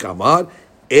midato achi kamar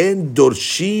en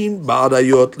dorshim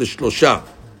ba'arayot l'shlosha.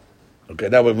 Okay,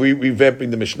 now we're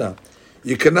revamping the Mishnah.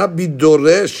 You cannot be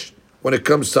doresh when it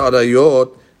comes to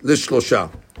arayot l'shlosha,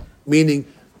 meaning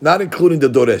not including the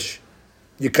doresh.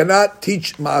 You cannot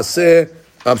teach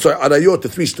arayot to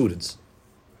 3 students,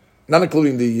 not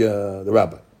including the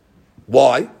rabbi.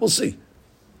 Why? We'll see.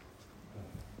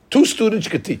 2 students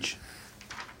you could teach.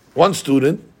 1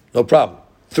 student, no problem.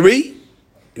 3,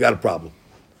 you got a problem.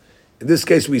 In this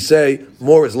case, we say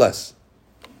more is less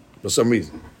for some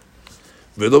reason.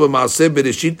 You can't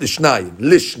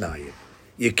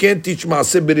teach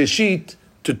Maaseh Bereshit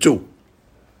to 2.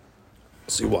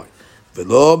 See why?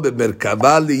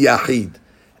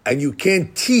 And you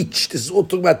can't teach, this is all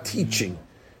talking about teaching.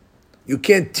 You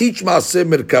can't teach Maaseh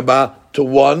Merkaba to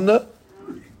 1,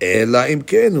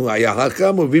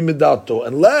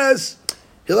 unless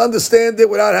he'll understand it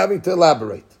without having to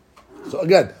elaborate. So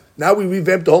again, now we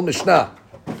revamp the whole Mishnah.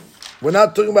 We're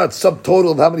not talking about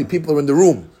subtotal of how many people are in the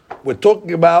room. We're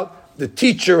talking about the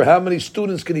teacher, how many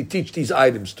students can he teach these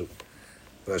items to.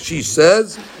 Rashi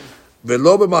says,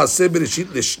 "Velo b'maaseh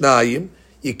bereshit l'shnayim."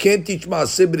 You can't teach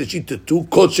maaseh bereshit to 2.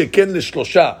 Kol sheken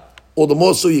l'shlosha. Or the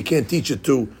more so, you can't teach it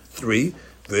to 3.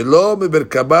 Velo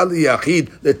meberkabah liyachid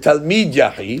letalmid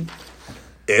yachid.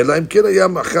 Ela im ken haya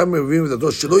machar mevim v'dato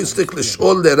shelo yistek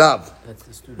l'shol lerav.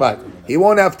 Right. He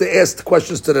won't have to ask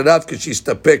questions to the Rav because she's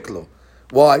tapeklo.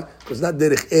 Why? Because not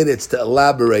derech eretz to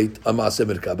elaborate on maaseh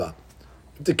merkabah.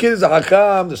 If the kid is a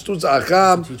hakam, the student's a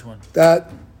hakam,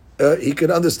 that he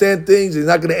can understand things, he's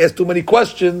not going to ask too many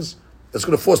questions, that's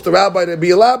going to force the rabbi to be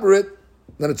elaborate,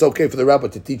 then it's okay for the rabbi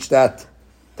to teach that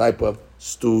type of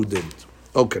student.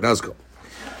 Okay, now let's go.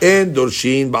 En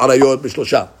dorshin ba'arayot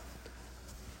b'shlosha.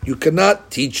 You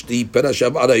cannot teach the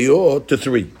Parashat Arayot to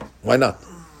 3. Why not?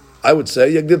 I would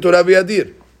say Yagdir Torah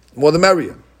v'Yadir. More the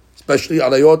merrier. Especially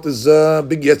Arayot is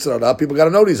big Yetzirah. People got to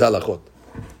know these halachot.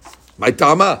 My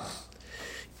Tama.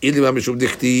 Ilim HaMishum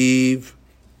Dichtiv.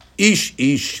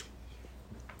 Ish.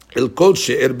 El Kol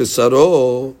She'er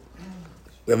Besaro.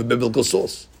 We have a biblical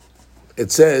source.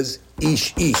 It says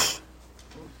Ish.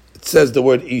 It says the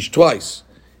word Ish twice.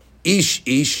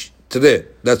 Ish. Tere.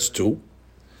 That's 2.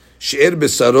 She'er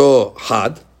Besaro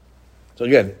Had. So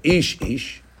again, Ish.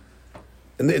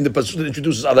 In the pasuk that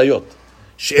introduces Arayot.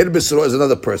 She'er Besaro is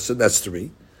another person, that's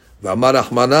 3. V'amar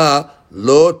Rahmana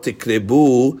lo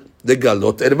tikrebu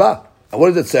legalot erva. And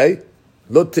what does it say?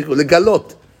 Lo tikrebu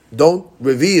legalot. Don't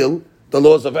reveal the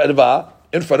laws of erva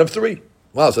in front of 3.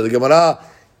 Wow, so the Gemara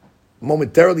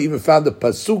momentarily even found the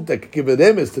pasuk that could give an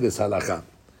image to this halakha.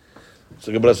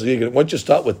 So the Gemara says, once you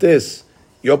start with this,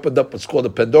 you opened up what's called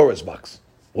the Pandora's box.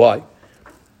 Why?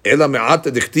 Ela me'ata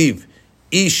dichtiv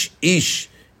ish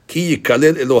ki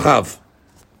yikalel Elohav.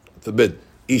 Forbid.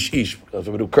 Ish.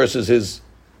 Forbid who curses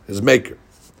his maker.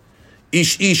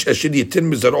 Ish asher yitin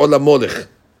mizar'o lamolech.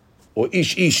 Or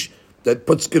ish that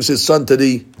gives his son to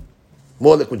the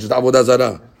molech, which is avodah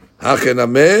zarah. Hachen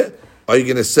ameh. Are you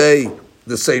going to say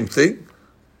the same thing?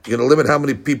 You're going to limit how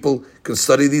many people can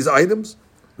study these items?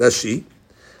 That's she.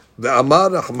 The Amar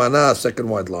Rahmana, second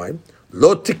white line.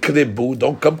 Lo tikrebu,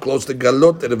 don't come close to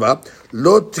galot erva.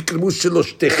 Lo tikrebu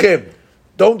sheloshtechem.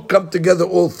 Don't come together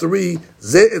all 3.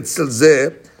 Ze etzel ze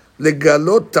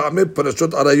legalot ta'ameh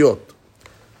parashot arayot.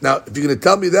 Now, if you're going to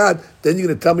tell me that, then you're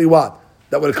going to tell me what?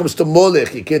 That when it comes to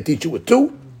molech, you can't teach it with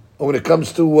 2? Or when it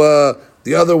comes to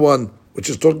the other one, which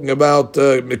is talking about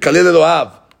Mekalel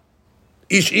Elohav,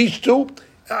 Ish too?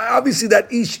 Obviously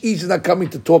that Ish is not coming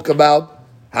to talk about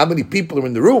how many people are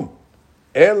in the room.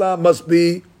 Ela must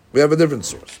be, we have a different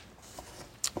source.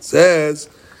 It says,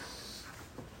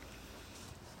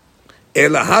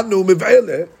 Elahanu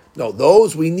miv'ele. No,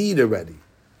 those we need already.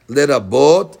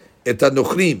 Lerabot et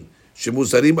hanochrim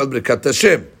shemusarim al berkat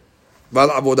Hashem val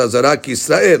avodah zarah ki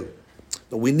Yisrael.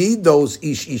 No, we need those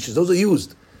ish. Those are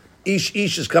used. Ish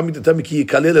is coming to tell me ki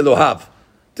yikalel Elohav.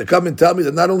 To come and tell me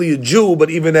that not only a Jew, but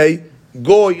even a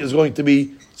Goy is going to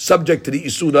be subject to the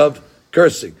isur of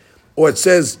cursing. Or it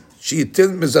says,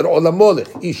 She'itin mizar olam molech.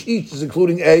 Ish is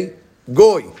including a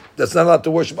Goy that's not allowed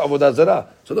to worship avodah zarah.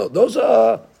 So those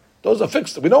are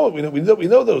fixed. We know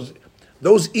those.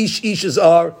 Those ishes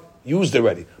are used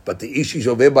already. But the ish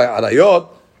over there by Arayot,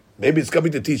 maybe it's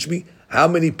coming to teach me how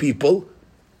many people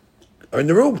are in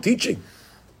the room teaching.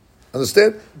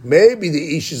 Understand? Maybe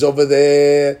the ishes over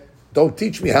there don't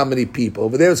teach me how many people.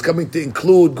 Over there it's coming to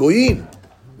include Goyim.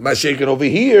 Mashiach over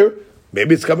here,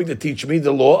 maybe it's coming to teach me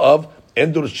the law of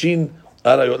Endur Shin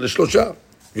Arayot L'Shlosha.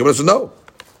 You must know.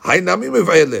 Hay nami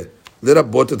mevayele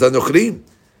lerabot et hanochrim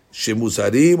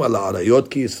shemusarim al Arayot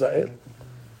ki Yisrael.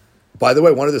 By the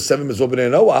way, one of the 7 Mitzvot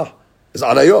B'nai Noah is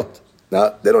Arayot.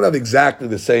 Now, they don't have exactly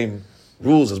the same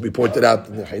rules as we pointed out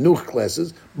in the Chinuch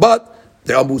classes, but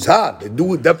they are muzhar. They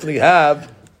do definitely have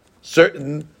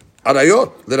certain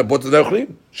Arayot. Lerabot et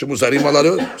hanochrim shemusarim al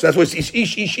Arayot. So that's why it's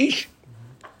ish.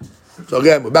 So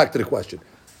again, we're back to the question.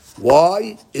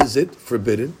 Why is it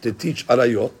forbidden to teach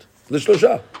Arayot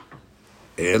L'Shlosha?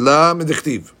 Ela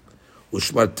medichtiv.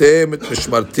 Ushmartem et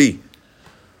mishmarti.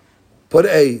 Put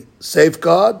a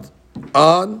safeguard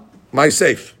on my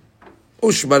safe.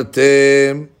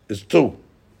 Ushmartem is 2.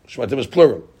 Ushmartem is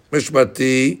plural.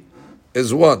 Mishmarti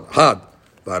is 1. Had.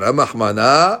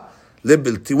 Varamachmana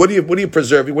libilti. What are you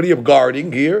preserving? What are you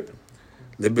guarding here?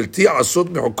 Libilti asut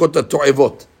mehukot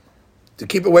to'evot. To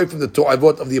keep away from the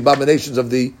to'evot of the abominations of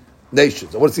the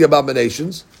nations. And what's the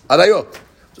abominations? Arayot.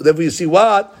 So therefore you see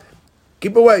what?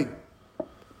 Keep away.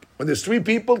 When there's 3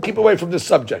 people, keep away from this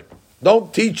subject.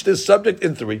 Don't teach this subject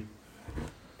in 3.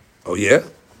 Oh yeah?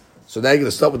 So now you're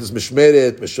going to start with this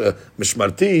mishmeret,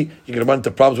 mishmarti. You're going to run into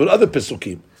problems with other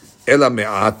pesukim. Ela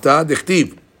me'ata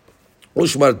dichtiv.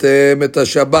 Ushmartem et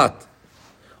Shabbat.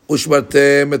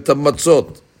 Ushmartem et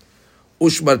matzot.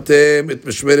 Ushmartem et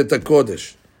mishmeret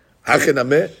hakodesh. How can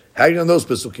you know those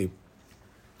pesukim?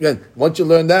 Again, once you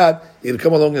learn that, you're going to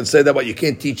come along and say that, but you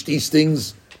can't teach these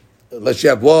things unless you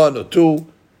have one or two.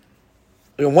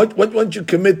 Once you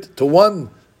commit to one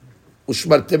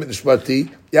ushmartem and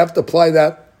ushmarti, you have to apply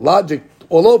that logic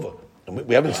all over. And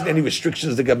we haven't seen any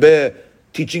restrictions to Gaber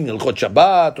teaching Hilchot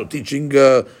Shabbat or teaching,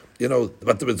 the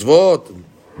Bat Mitzvot.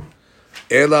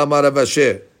 Ela Amar Rav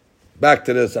Asher. Back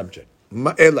to the subject.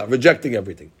 Ela, rejecting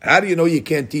everything. How do you know you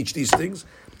can't teach these things?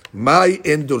 Mai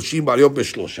en dorshim arayot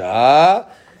b'shlosha,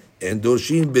 en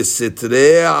dorshim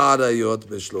b'sitrei arayot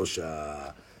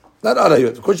b'shlosha. Not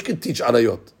arayot. Of course you can teach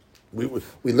arayot.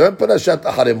 We learn Parashat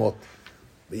Haremot,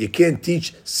 but you can't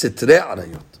teach sitrei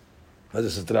arayot. What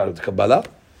is sitrei arayot? Kabbalah?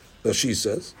 So she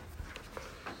says,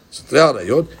 sitrei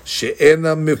arayot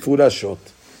she'ena mefurashot.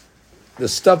 The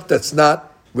stuff that's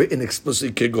not written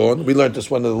explicitly kegon. We learned this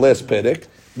one in the last perek.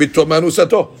 Bitomanu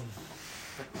sato.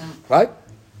 Right?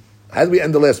 How do we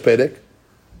end the last perek?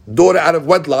 Daughter out of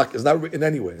wedlock is not written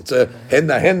anywhere. It's a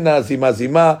henna, zima,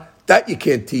 zima. That you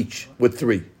can't teach with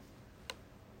 3.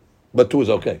 But 2 is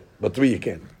okay. But 3 you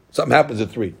can't. Something happens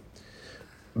at 3.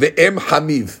 The Em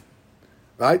Hamiv.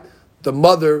 Right? The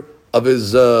mother of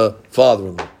his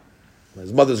father-in-law.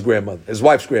 His mother's grandmother. His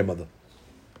wife's grandmother.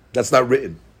 That's not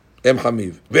written. Em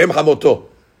Hamiv. The Em Hamoto.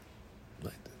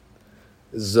 Right?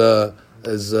 His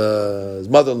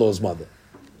mother-in-law's mother.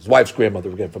 His wife's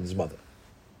grandmother, again, from his mother.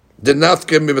 Those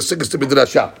are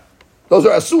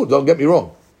asur, don't get me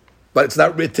wrong. But it's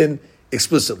not written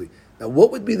explicitly. Now,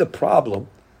 what would be the problem?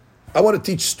 I want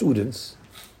to teach students,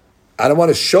 and I want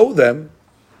to show them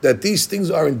that these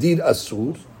things are indeed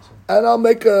asur, and I'll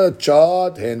make a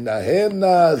chart,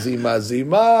 henna,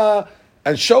 zima,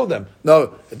 and show them.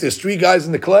 No, if there's 3 guys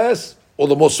in the class, or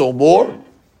the most or more,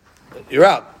 you're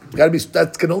out.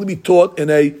 That can only be taught in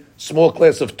a small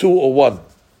class of 2 or 1.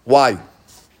 Why?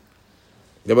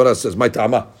 Gemara says, "My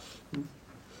ta'ama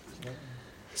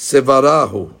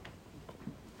sevarahu."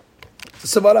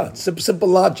 Sevara, simple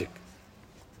logic.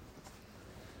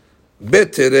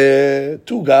 Betere,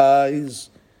 2 guys,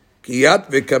 kiyat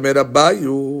v'kamer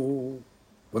bayu.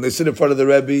 When they sit in front of the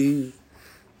Rebbe,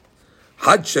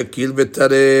 had shakil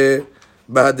v'tare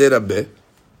b'hadei Rabbe.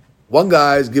 One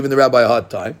guy is giving the rabbi a hard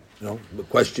time, the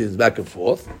questions back and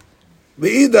forth.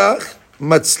 V'idach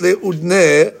matzle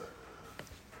udne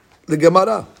the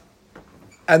Gemara.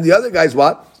 And the other guy's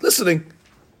what? Listening.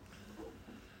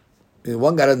 And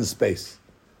one guy doesn't space.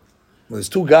 When there's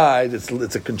 2 guys,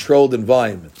 it's a controlled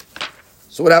environment.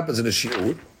 So what happens in a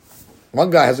shiur? One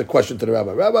guy has a question to the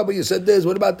rabbi. Rabbi, but you said this,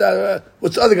 what about that?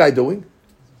 What's the other guy doing?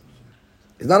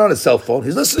 He's not on his cell phone.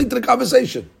 He's listening to the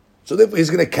conversation. So therefore he's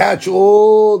going to catch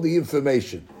all the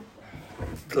information.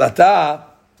 Tlata,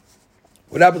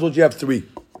 what happens when you have 3?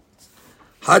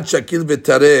 Had shakil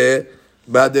v'tareh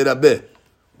b'hadei Rabbe.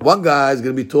 One guy is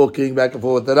going to be talking back and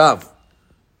forth with the Rav.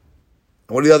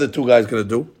 And what are the other 2 guys going to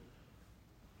do?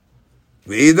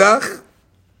 V'idach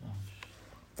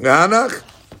v'hanach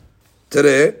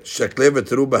tereh shakle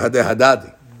v'teru b'hadei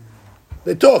hadadi.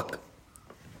 They talk.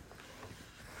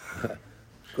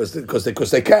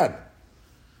 Because they can.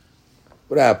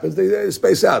 What happens? They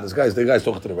space out. The guy's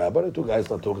talking to the rabbi. The 2 guys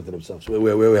not talking to themselves.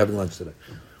 Where are we having lunch today?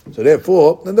 So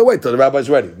therefore, then they wait till the rabbi's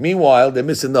ready. Meanwhile, they're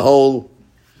missing the whole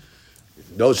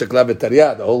shakla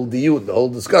v'tariyah, the whole diyun, the whole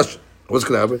discussion. What's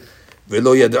going to happen?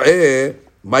 V'lo yada'eh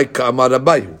ma'ika amar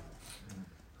rabbayu.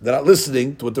 They're not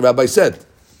listening to what the rabbi said.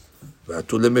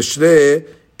 V'atu le'mishrei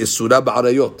isura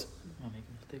ba'arayot.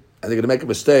 And they're going to make a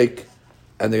mistake,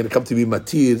 and they're going to come to be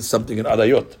matir something in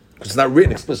arayot. Because it's not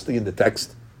written explicitly in the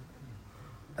text.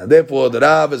 And therefore, the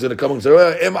Rav is going to come and say,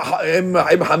 Em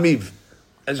Hamiv.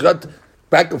 And he's got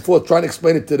back and forth trying to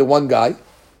explain it to the one guy.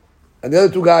 And the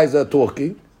other 2 guys are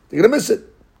talking. They're going to miss it.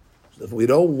 So we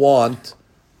don't want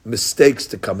mistakes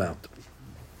to come out.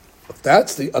 If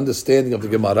that's the understanding of the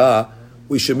Gemara,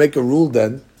 we should make a rule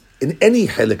then in any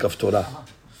helik of Torah.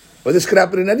 But this could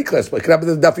happen in any class. But it could happen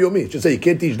in Daf Yomi. It should say you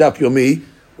can't teach Daf Yomi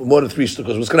with more than 3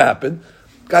 students. What's going to happen?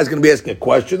 The guy's going to be asking a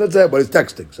question. That's it. But he's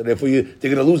texting. So therefore, they're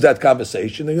going to lose that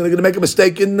conversation. They're going to make a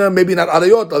mistake in maybe not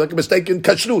Arayot. They'll make a mistake in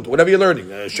Kashrut, whatever you're learning.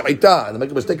 Shaita. And they'll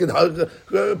make a mistake in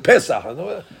Pesach.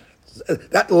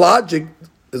 That logic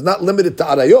is not limited to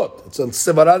Arayot. It's a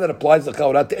Sevara that applies the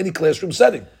Chaurah to any classroom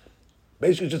setting.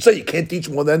 Basically, you should say you can't teach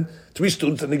more than 3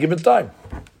 students at any given time.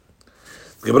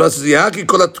 The Gemara says, Yaki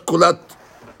kol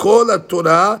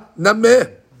Torah nameh.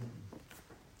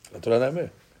 Torah nameh.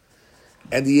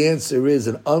 And the answer is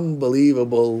an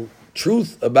unbelievable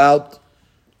truth about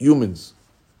humans.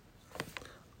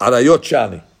 Arayot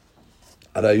shani.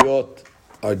 Arayot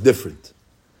are different.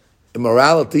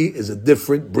 Immorality is a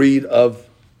different breed of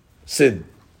sin.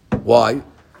 Why?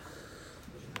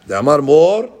 The Amar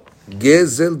Mor,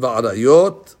 Gezel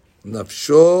va'arayot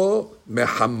nafsho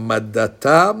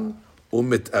mehammadatam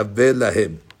umitaveh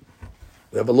lahim.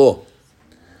 We have a law.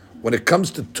 When it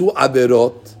comes to two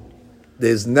averot,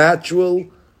 there's natural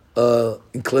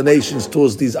inclinations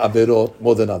towards these averot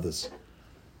more than others.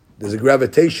 There's a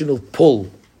gravitational pull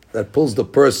that pulls the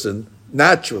person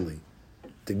naturally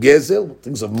to gezel,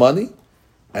 things of money,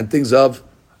 and things of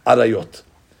arayot.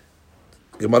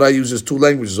 Gemara uses two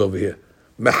languages over here.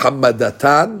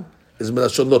 Mehammadatan is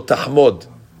milashon lo tahmod.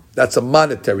 That's a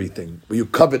monetary thing, where you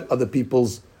covet other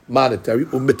people's monetary.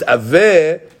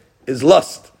 Umitaveh is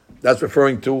lust. That's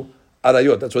referring to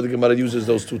arayot. That's why the Gemara uses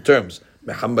those two terms.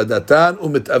 Mehammadatan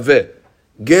umitaveh.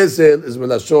 Gezel is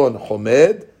milashon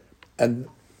homed, and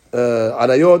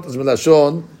arayot is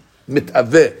milashon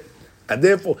mitaveh. And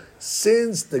therefore,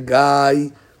 since the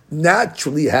guy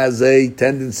naturally has a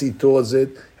tendency towards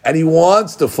it, and he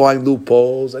wants to find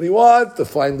loopholes, and he wants to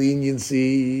find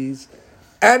leniencies,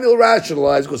 and he'll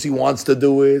rationalize because he wants to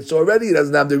do it. So already he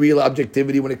doesn't have the real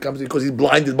objectivity when it comes to, because he's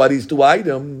blinded by these two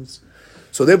items.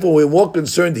 So therefore, we're more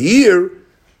concerned here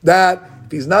that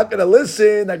if he's not going to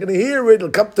listen, not going to hear it,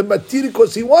 he'll come to matir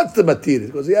because he wants to matir,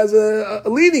 because he has a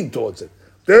leaning towards it.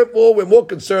 Therefore, we're more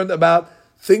concerned about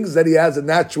things that he has a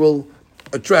natural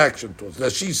attraction towards. Now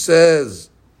she says,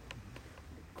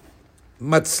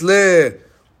 Matzle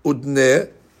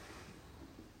udne,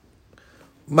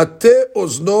 mate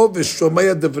ozno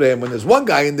v'shomaya devrehem. When there's one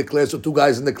guy in the class or two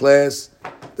guys in the class,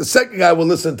 the second guy will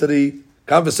listen to the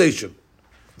conversation.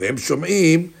 V'hem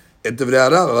shom'im et devrei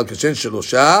harav, אבל כשן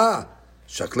שלושה,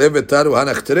 שקלה ותרו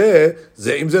הנכתרה,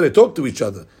 זה עם זה talk to each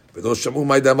other. ולא שמעו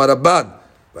מה ידע הרבן.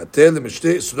 ותל למשתה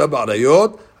איסורה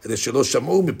בעריות, כדי שלא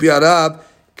שמעו מפי הרב,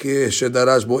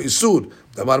 כשדרש בו איסור.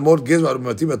 דמר מור גז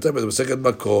ומתאים יותר במסכת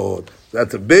מכות.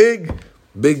 That's a big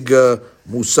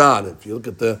musar. If you look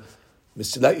at the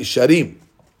Mesilat Yesharim,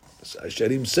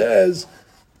 Yesharim says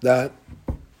that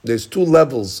there's two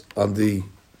levels on the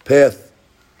path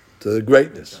to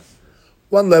greatness.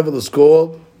 One level is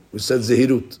called, we said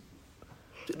Zehirut.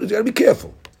 You got to be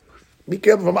careful. Be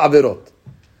careful from Averot.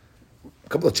 A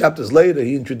couple of chapters later,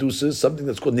 he introduces something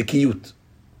that's called Nikiyut.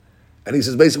 And he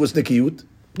says, basically, what's Nikiyut?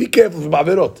 Be careful from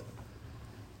Averot.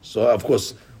 So, of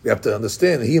course, we have to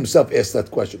understand, he himself asked that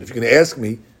question. If you're going to ask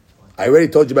me, I already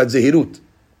told you about Zehirut.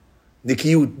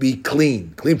 Nikiyut, be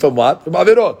clean. Clean from what? From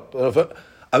Averot.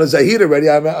 I'm a Zahir already,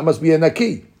 I must be a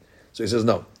Naki. So he says,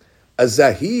 no. A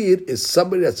Zahir is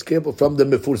somebody that's careful from the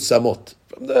Mifur Samot,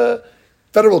 from the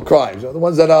federal crimes, the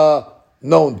ones that are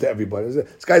known to everybody.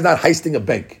 This guy's not heisting a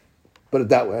bank. Put it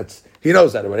that way. He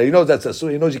knows that already. He knows that's a.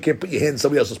 He knows you can't put your hand in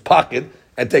somebody else's pocket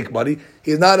and take money.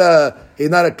 He's not a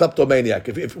kleptomaniac.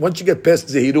 If once you get past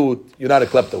Zehirut, you're not a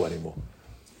klepto anymore.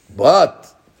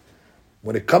 But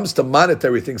when it comes to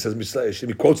monetary things, as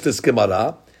he quotes this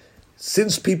Gemara,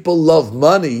 since people love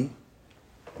money,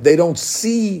 they don't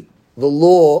see the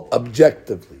law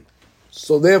objectively.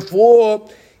 So therefore,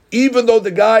 even though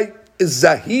the guy is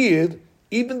Zahir,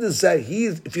 even the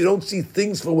Zahir, if you don't see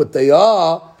things for what they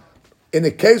are, in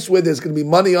a case where there's going to be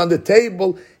money on the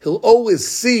table, he'll always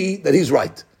see that he's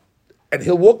right. And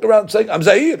he'll walk around saying, I'm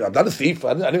Zahir, I'm not a thief,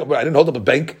 I didn't hold up a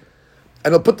bank.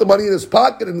 And he'll put the money in his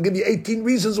pocket and give you 18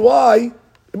 reasons why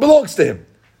it belongs to him.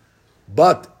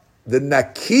 But the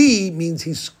Naki means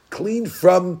he's clean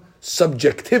from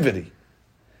subjectivity.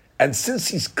 And since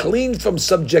he's clean from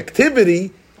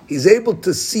subjectivity, he's able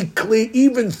to see clear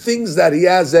even things that he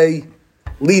has a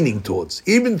leaning towards.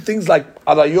 Even things like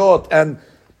Arayot and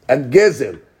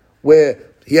Gezel, where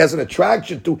he has an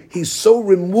attraction to, he's so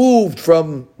removed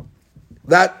from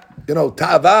that,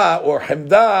 Ta'ava or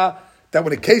Hemda, that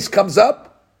when a case comes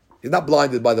up, he's not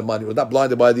blinded by the money, or not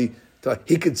blinded by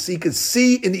he could see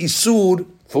in Isur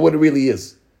for what it really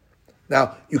is.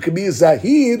 Now, you can be a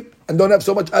Zahir and don't have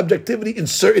so much objectivity in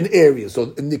certain areas.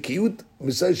 So in Nikiyut,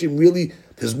 Misashim really,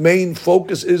 his main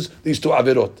focus is these two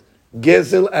Averot,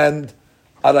 Gezel and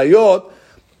Arayot.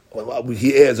 Well,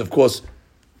 he adds, of course,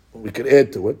 we could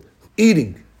add to it,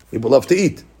 eating. People love to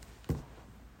eat.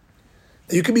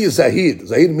 You can be a Zahid.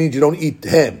 Zahid means you don't eat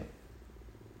ham.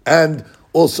 And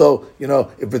also,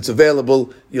 if it's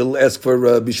available, you'll ask for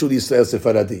Bishul Yisrael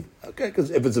Sefaradi. Okay,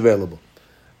 because if it's available.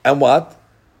 And what?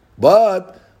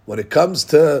 But when it comes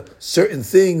to certain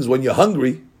things, when you're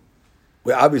hungry,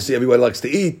 where obviously everybody likes to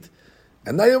eat,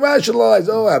 and now you rationalize,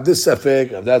 I have this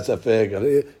safek, I have that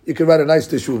safek. You can write a nice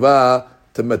teshuvah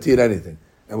to matir anything.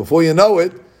 And before you know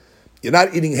it, you're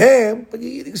not eating ham, but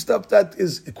you're eating stuff that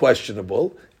is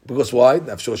questionable. Because why?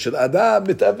 Nafsho shel adam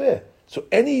mitaveh. So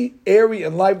any area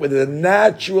in life with a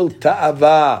natural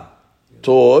ta'ava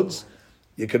towards,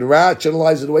 you can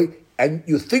rationalize it away, and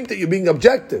you think that you're being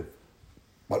objective.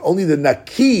 But only the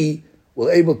naki will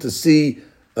able to see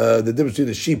the difference between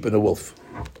the sheep and the wolf.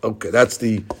 Okay, that's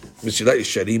the Mesilat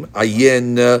Yesharim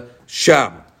Ayen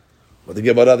Sham. But the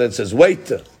Gemara then says,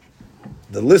 wait,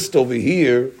 the list over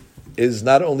here is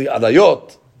not only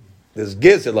Arayot, there's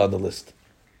Gezel on the list.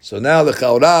 So now the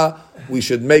Chaura, we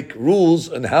should make rules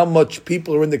on how much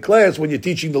people are in the class when you're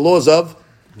teaching the laws of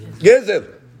Gezel.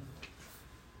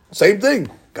 Same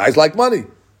thing. Guys like money.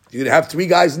 You're going to have 3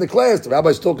 guys in the class. The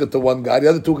rabbi's talking to one guy, the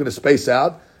other 2 are going to space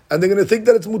out, and they're going to think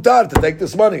that it's mutar to take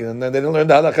this money, and then they don't learn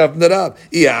the halakha from the rab.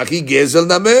 Iachi gezel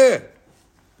nameh.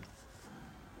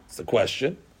 It's the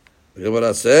question. The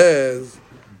Gemara says,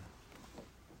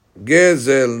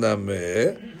 gezel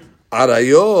nameh,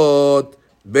 arayot,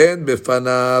 ben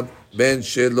befanav, ben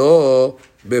shelo,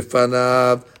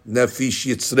 befanav, nafish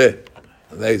yitzreh.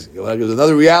 Amazing. There's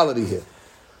another reality here.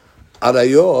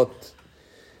 Arayot,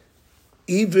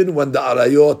 even when the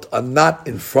arayot are not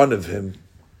in front of him,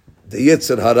 the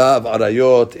Yetzer Hara of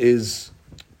arayot is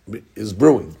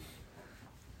brewing.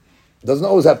 It doesn't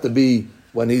always have to be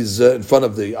when he's in front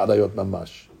of the arayot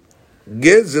mamash.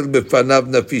 Gezel befanav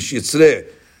nafish yitzreh.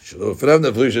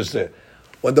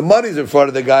 When the money's in front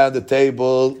of the guy on the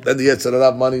table, then the Yetzer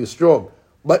Hara money is strong.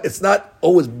 But it's not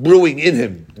always brewing in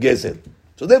him, gezel.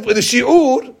 So therefore, the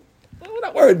shi'ur, we're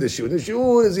not worried in the shi'ur. The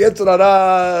shi'ur is Yetzer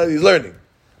Hara, he's learning.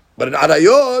 But in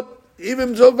arayot, even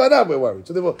himself, we're worried.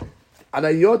 So therefore,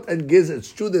 arayot and gezel,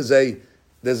 it's true there's a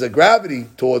gravity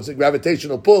towards a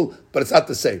gravitational pull, but it's not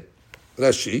the same.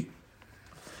 Rashi,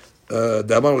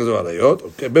 דאמרנו כזו עריות,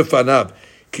 okay, בפניו,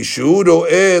 כשהוא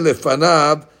רואה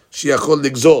לפניו שיכול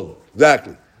לגזול.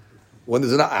 Exactly. When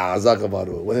there's an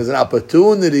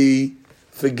opportunity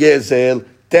for gezel,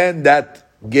 then that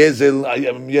gezel,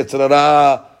 Yetzer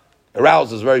Hara,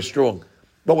 arousal is very strong.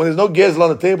 But when there's no gezel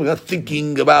on the table, you're not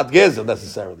thinking about gezel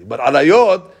necessarily. But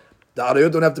arayot, the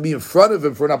arayot don't have to be in front of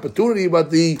him for an opportunity, but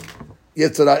the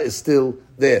Yetzer Hara is still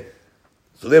there.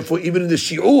 So therefore, even in the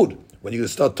shi'ud, when you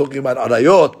start talking about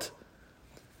arayot,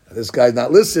 and this guy's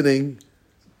not listening,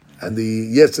 and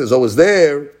the Yetzer is always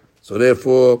there, so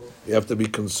therefore, you have to be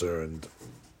concerned.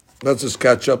 Let's just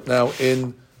catch up now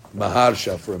in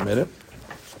Maharsha for a minute.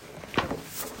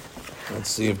 Let's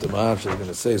see if the Maharsha is going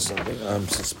to say something. I'm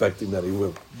suspecting that he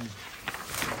will.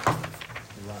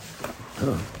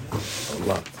 A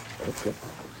lot. Okay.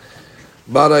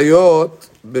 Barayot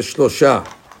b'shlosha.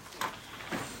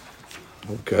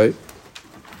 Okay.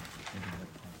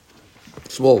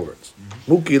 Small words.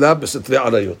 Mukila b'setre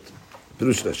arayot.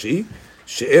 Pirush Rashi,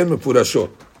 she'en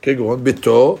mepurashot. כגון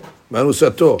ביתו,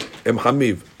 מנוסתו, אם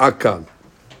חמיב, עקל.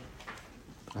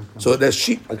 So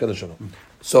Rashi,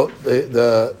 so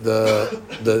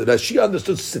the Rashi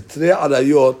understood sitrei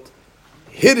arayot,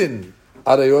 hidden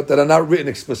arayot that are not written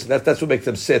explicitly. That's what makes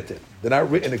them seter. They're not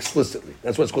written explicitly.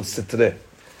 That's what's called sitrei.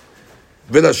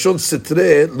 Velashon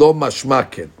sitrei lo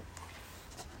mashmaken.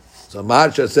 So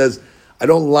Maharsha says, I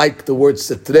don't like the word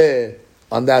sitrei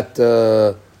on that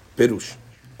perush.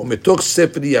 Umetoch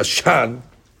sefer yashan.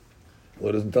 Well,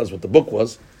 it doesn't tell us what the book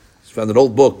was. He found an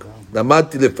old book.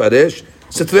 Namati lefaresh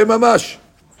sitrei mamash.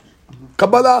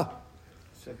 Kabbalah.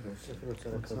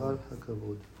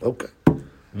 Okay.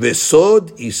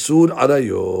 Vesod isur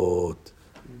arayot.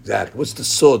 Exactly. What's the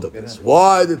sod of this?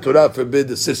 Why did Torah forbid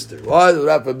the sister? Why did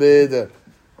Torah forbid?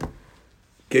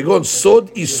 Kegon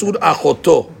sod isur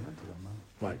achoto.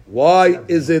 Right. Why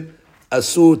is it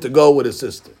asur to go with a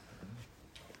sister?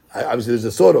 Obviously, there's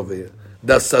a sod over here.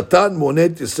 The Satan monet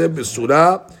yisem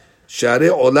b'sura shari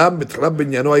olam b'tcharav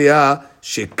b'nyano ya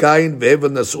shekain ve'evel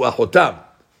nasu achotam.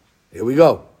 Here we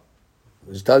go.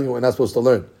 I'm just telling you what we're not supposed to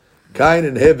learn. Cain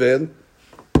and Hevel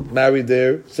married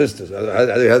their sisters.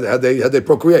 Had they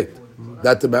procreate?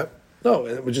 No,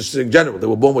 it was just in general. They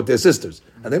were born with their sisters.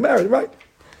 And they married, right?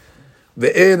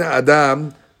 Ve'en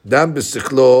adam dam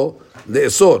b'sichlo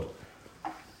le'esor.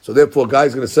 So therefore, a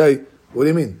guy's going to say, what do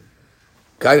you mean?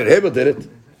 Cain and Hevel did it.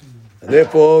 And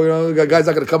therefore, the guy's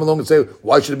not going to come along and say,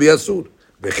 why should it be asur?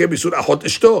 Ve'che b'sur achot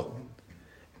ishto.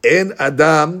 En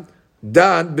adam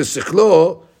dan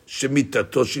b'sichlo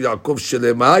shemitato shel Yaakov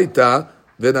shelema hayta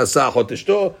v'nasa achot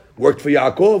ishto. Worked for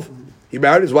Yaakov. He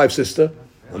married his wife's sister.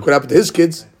 Look what happened to his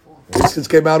kids. His kids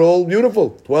came out all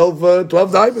beautiful. 12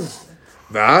 diamonds.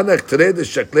 What's going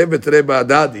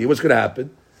to happen?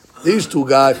 These two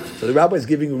guys. So the rabbi is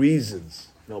giving reasons.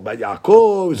 No, about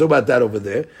Yaakov, we talk about that over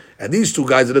there. And these two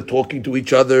guys that are talking to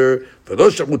each other, now,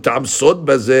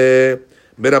 the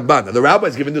rabbi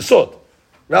is giving the sod.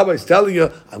 The rabbi is telling you,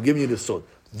 I'm giving you the sod.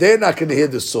 They're not going to hear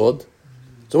the sod.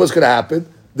 So what's going to happen?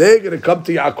 They're going to come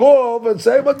to Yaakov and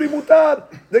say, "But be mutar."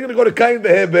 They're going to go to Cain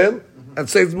v'Hebel and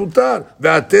say it's mutar.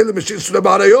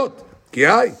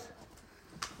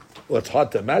 Well, it's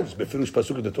hard to imagine. It's befirush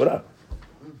pasuk in the Torah.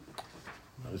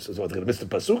 This is what they're going to miss the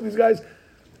pasuk. These guys.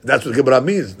 That's what Gemara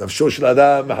means. Nafsho shel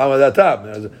adam Muhammad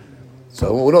atam.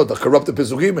 So we know the corrupted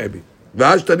pesukim maybe.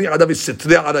 V'ashtani adam is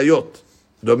sitrei arayot.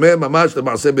 Domeh mamash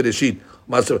le'maaseh bereshit.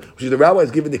 Which is the rabbi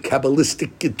is giving the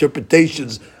Kabbalistic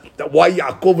interpretations that why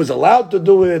Yaakov is allowed to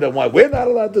do it and why we're not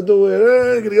allowed to do it.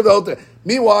 Going to give the whole thing.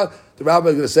 Meanwhile, the rabbi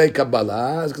is going to say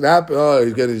Kabbalah. It's going to happen. Oh,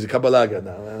 he's a Kabbalah again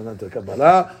now. Not to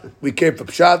Kabbalah. We came for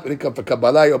Pshat. We didn't come for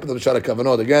Kabbalah. You open up the Pshat of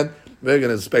Kavanot again. We're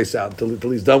going to space out until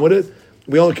he's done with it.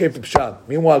 We only came for Pshat.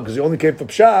 Meanwhile, because he only came for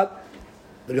Pshat,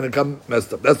 they're going to come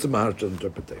messed up. That's the Maharsha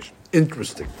interpretation.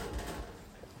 Interesting.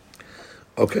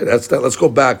 Okay, that's that. Let's go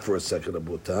back for a second,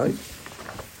 Abutai.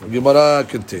 Gemara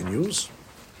continues.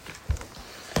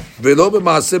 Velo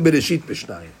b'maaseh bereshit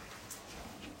b'shnayim.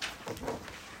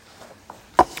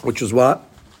 Which is what?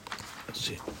 Let's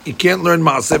see. You can't learn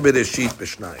maaseh bereshit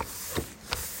b'shnayim.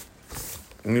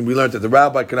 I mean, we learned that the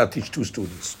rabbi cannot teach two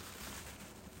students.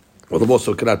 Well, the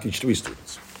Mosul cannot teach three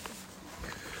students.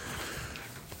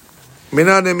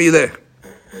 Minan emileh.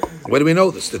 Where do we know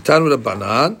this? The Tanu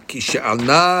Rabbanan, ki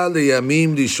she'alna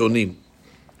liyamim rishonim.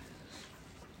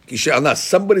 Ki she'alna.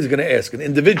 Somebody's going to ask, an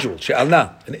individual,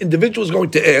 she'alna. An individual is going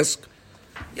to ask,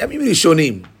 yamim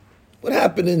rishonim. What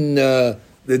happened in the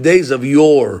days of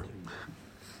yore?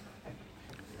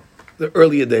 The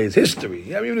earlier days, history.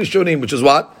 Yamim rishonim, which is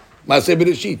what? Maaseh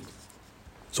bereshit.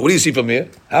 So what do you see from here?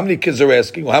 How many kids are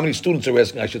asking, or how many students are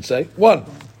asking, I should say? One.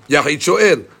 Yachid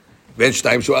sho'el. Ven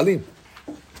shtayim sho'alim.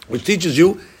 Which teaches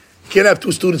you can't have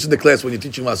two students in the class when you're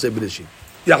teaching Maaseh Bereshit.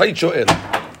 Yachid sho'el.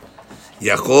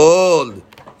 Yachol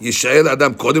yisha'el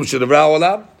adam kodem shedevra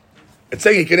olam. It's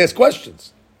saying he can ask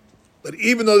questions. But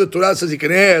even though the Torah says he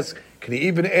can he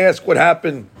even ask what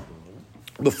happened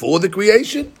before the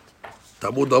creation?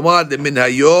 Talmud Omar, lemin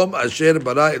hayom asher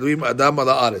bara Elohim adam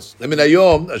ala aretz. Lemin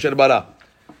hayom asher bara.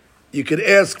 You can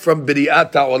ask from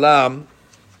B'riat ha'olam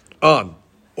on.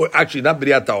 Or actually, not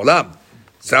B'riat ha'olam.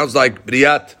 Sounds like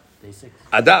B'riat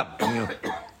Adam.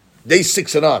 Day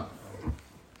 6 and on.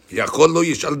 Does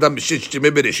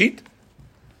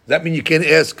that mean you can't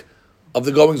ask of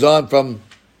the goings on from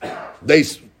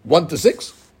days 1 to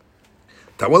 6?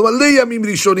 Okay, liyamim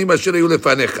rishonim asher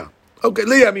lefanecha.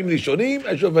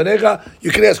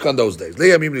 You can ask on those days.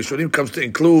 Liyamim rishonim comes to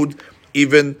include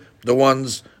even the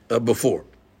ones before.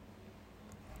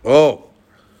 Oh,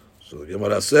 so the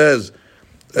Gemara says,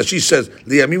 as she says,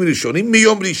 liyamim rishonim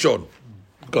miyom rishon.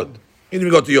 Good. You didn't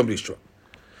even go to yom rishon.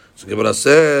 So the Gemara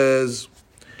says,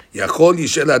 yachol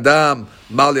yishel adam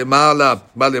ma lemala,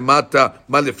 ma lemata,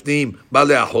 ma lefnim, ma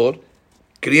leachor.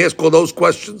 Can he ask all those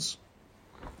questions?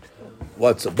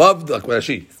 What's above the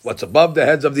what's above the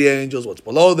heads of the angels? What's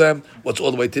below them? What's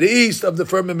all the way to the east of the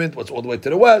firmament? What's all the way to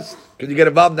the west? Can you get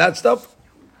involved in that stuff?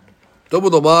 You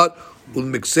can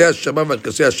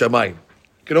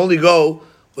only go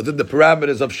within the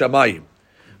parameters of Shamayim.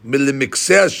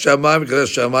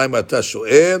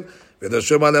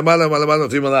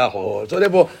 So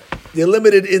therefore, you're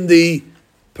limited in the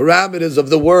parameters of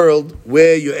the world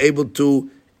where you're able to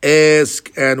ask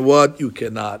and what you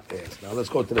cannot ask. Now let's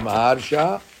go to the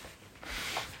Maharsha.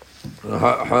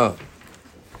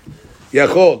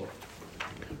 Yachol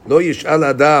lo yish'al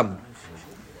adam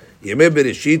ימי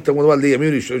בראשית, תמוד אמר לי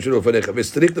ימים ראשונים שלו לפניך,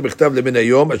 וסטריק למכתב למן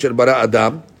היום, אשר ברא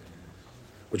אדם,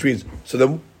 which means, so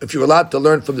then, if you're allowed to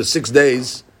learn from the 6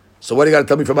 days, so what do you got to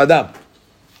tell me from Adam?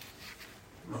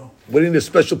 What is the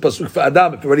special pasuk for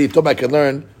Adam, if you already told me I can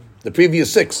learn the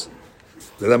previous 6?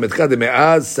 ללמדך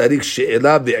דמאז צריך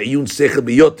שאלה ועיון שכל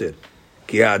ביותר,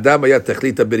 כי האדם היה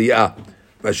תכלית הבריאה,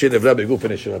 ואשר נברא בגוף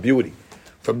ונשמה, beauty.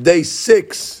 From day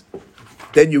 6,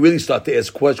 then you really start to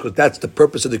ask questions, because that's the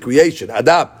purpose of the creation.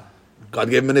 Adam. God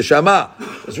gave him a neshama.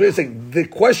 It's really saying the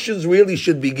questions really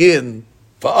should begin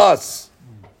for us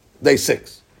day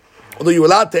 6. Although you're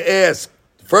allowed to ask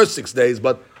the first 6 days,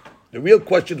 but the real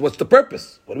question is, what's the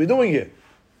purpose? What are we doing here?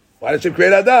 Why did you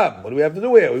create Adam? What do we have to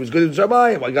do here? He was good in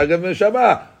Shamayim. Why God gave him a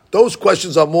neshama? Those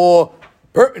questions are more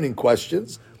pertinent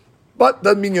questions, but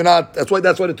doesn't mean you're not. That's why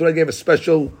the Torah gave a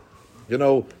special,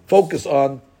 focus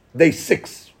on day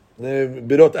 6.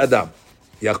 Birot Adam.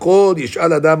 יכול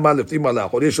ישאל אדם מה לפנים על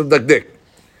האחור, יש לדקדק.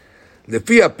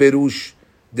 לפי הפירוש,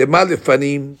 דמה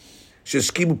לפנים,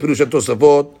 שהסכימו פירוש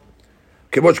התוספות,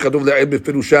 כמו שכתוב לעיל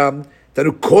בפירושם,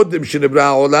 תנו קודם שנברא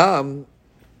העולם.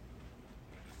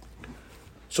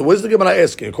 So what is the Gemara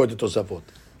asking according to Tosafot?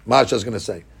 Masha is going to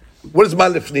say, what is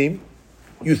Malifnim?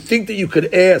 You think that you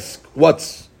could ask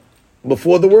what's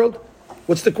before the world?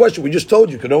 What's the question? We just told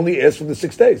you could only ask from the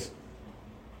 6 days.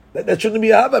 That shouldn't be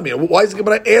a Hava. I mean, why is the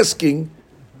Gemara asking,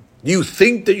 do you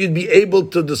think that you'd be able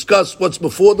to discuss what's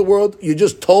before the world? You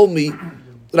just told me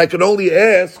that I could only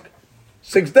ask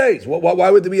 6 days. Why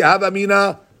would there be a Hava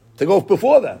Mina to go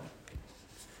before that?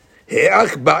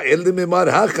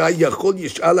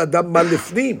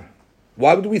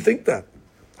 Why would we think that?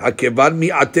 הכיוון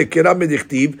מעתה קרא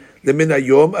מדכתיב למן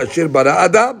היום אשר ברא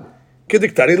אדם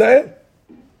כדכתרי להם.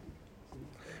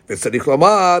 וצריך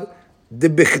לומר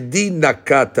דבכדי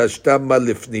נקט השתה מה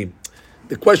לפנים.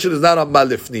 The question is not on מה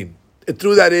לפנים. It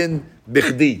threw that in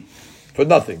בכדי, for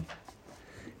nothing.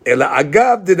 אלא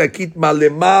אגב דנקית מה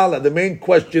למעלה. The main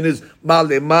question is מה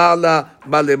למעלה,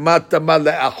 מה למטה, מה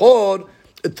לאחור.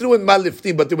 It threw in מה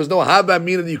לפנים, but there was no hava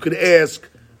mina that you could ask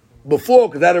before,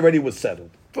 because that already was settled.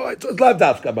 So it's לאו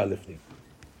דווקא מה לפנים.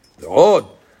 ועוד,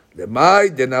 למאי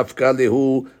דנפקא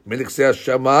להו מנכסי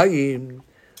השמיים,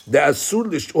 דאסור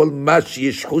לשאול מה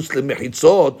שיש חוץ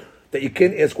למחיצות, that you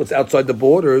can't ask what's outside the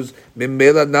borders,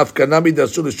 ממילא נפקא נמי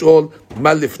דאסור לשאול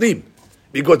מה לפנים,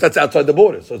 because that's outside the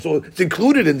borders. So it's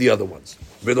included in the other ones.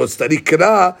 ולא צריך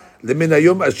קרא למן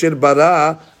היום אשר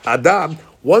ברא אדם.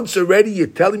 Once already you're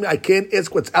telling me I can't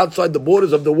ask what's outside the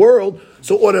borders of the world,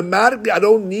 so automatically I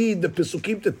don't need the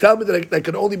Pesukim to tell me that I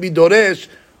can only be Doresh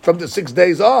from the 6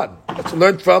 days on. That's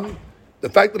learned from the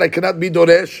fact that I cannot be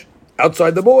Doresh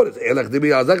outside the borders.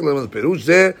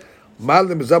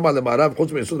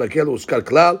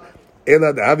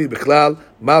 אלא דהבי בכלל,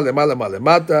 מה למעלה, מה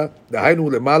למטה, דהיינו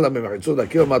למעלה ממחיצות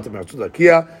הרקיע ומטה ממחיצות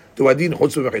הרקיע, תו הדין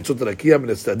חוץ ממחיצות הרקיע מן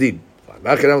הצדדים.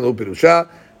 מאחר למה הוא פירושה,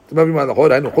 אתם מבינים מה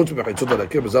נכון, היינו חוץ ממחיצות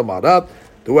הרקיע בזמן מערב,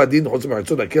 תו הדין חוץ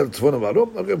ממחיצות הרקיע לצפון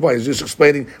המערב. Okay, fine, he's just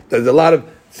explaining there's a lot of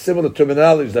similar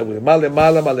terminologies that with מה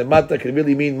למעלה, מה למטה can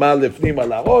really mean מה לפנים, מה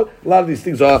לאחור. A lot of these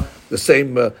things are the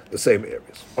same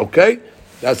areas. Okay?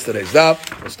 That's today's daf.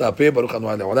 We'll stop here. Baruch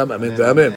Adonai Le'olam. Amen. Amen.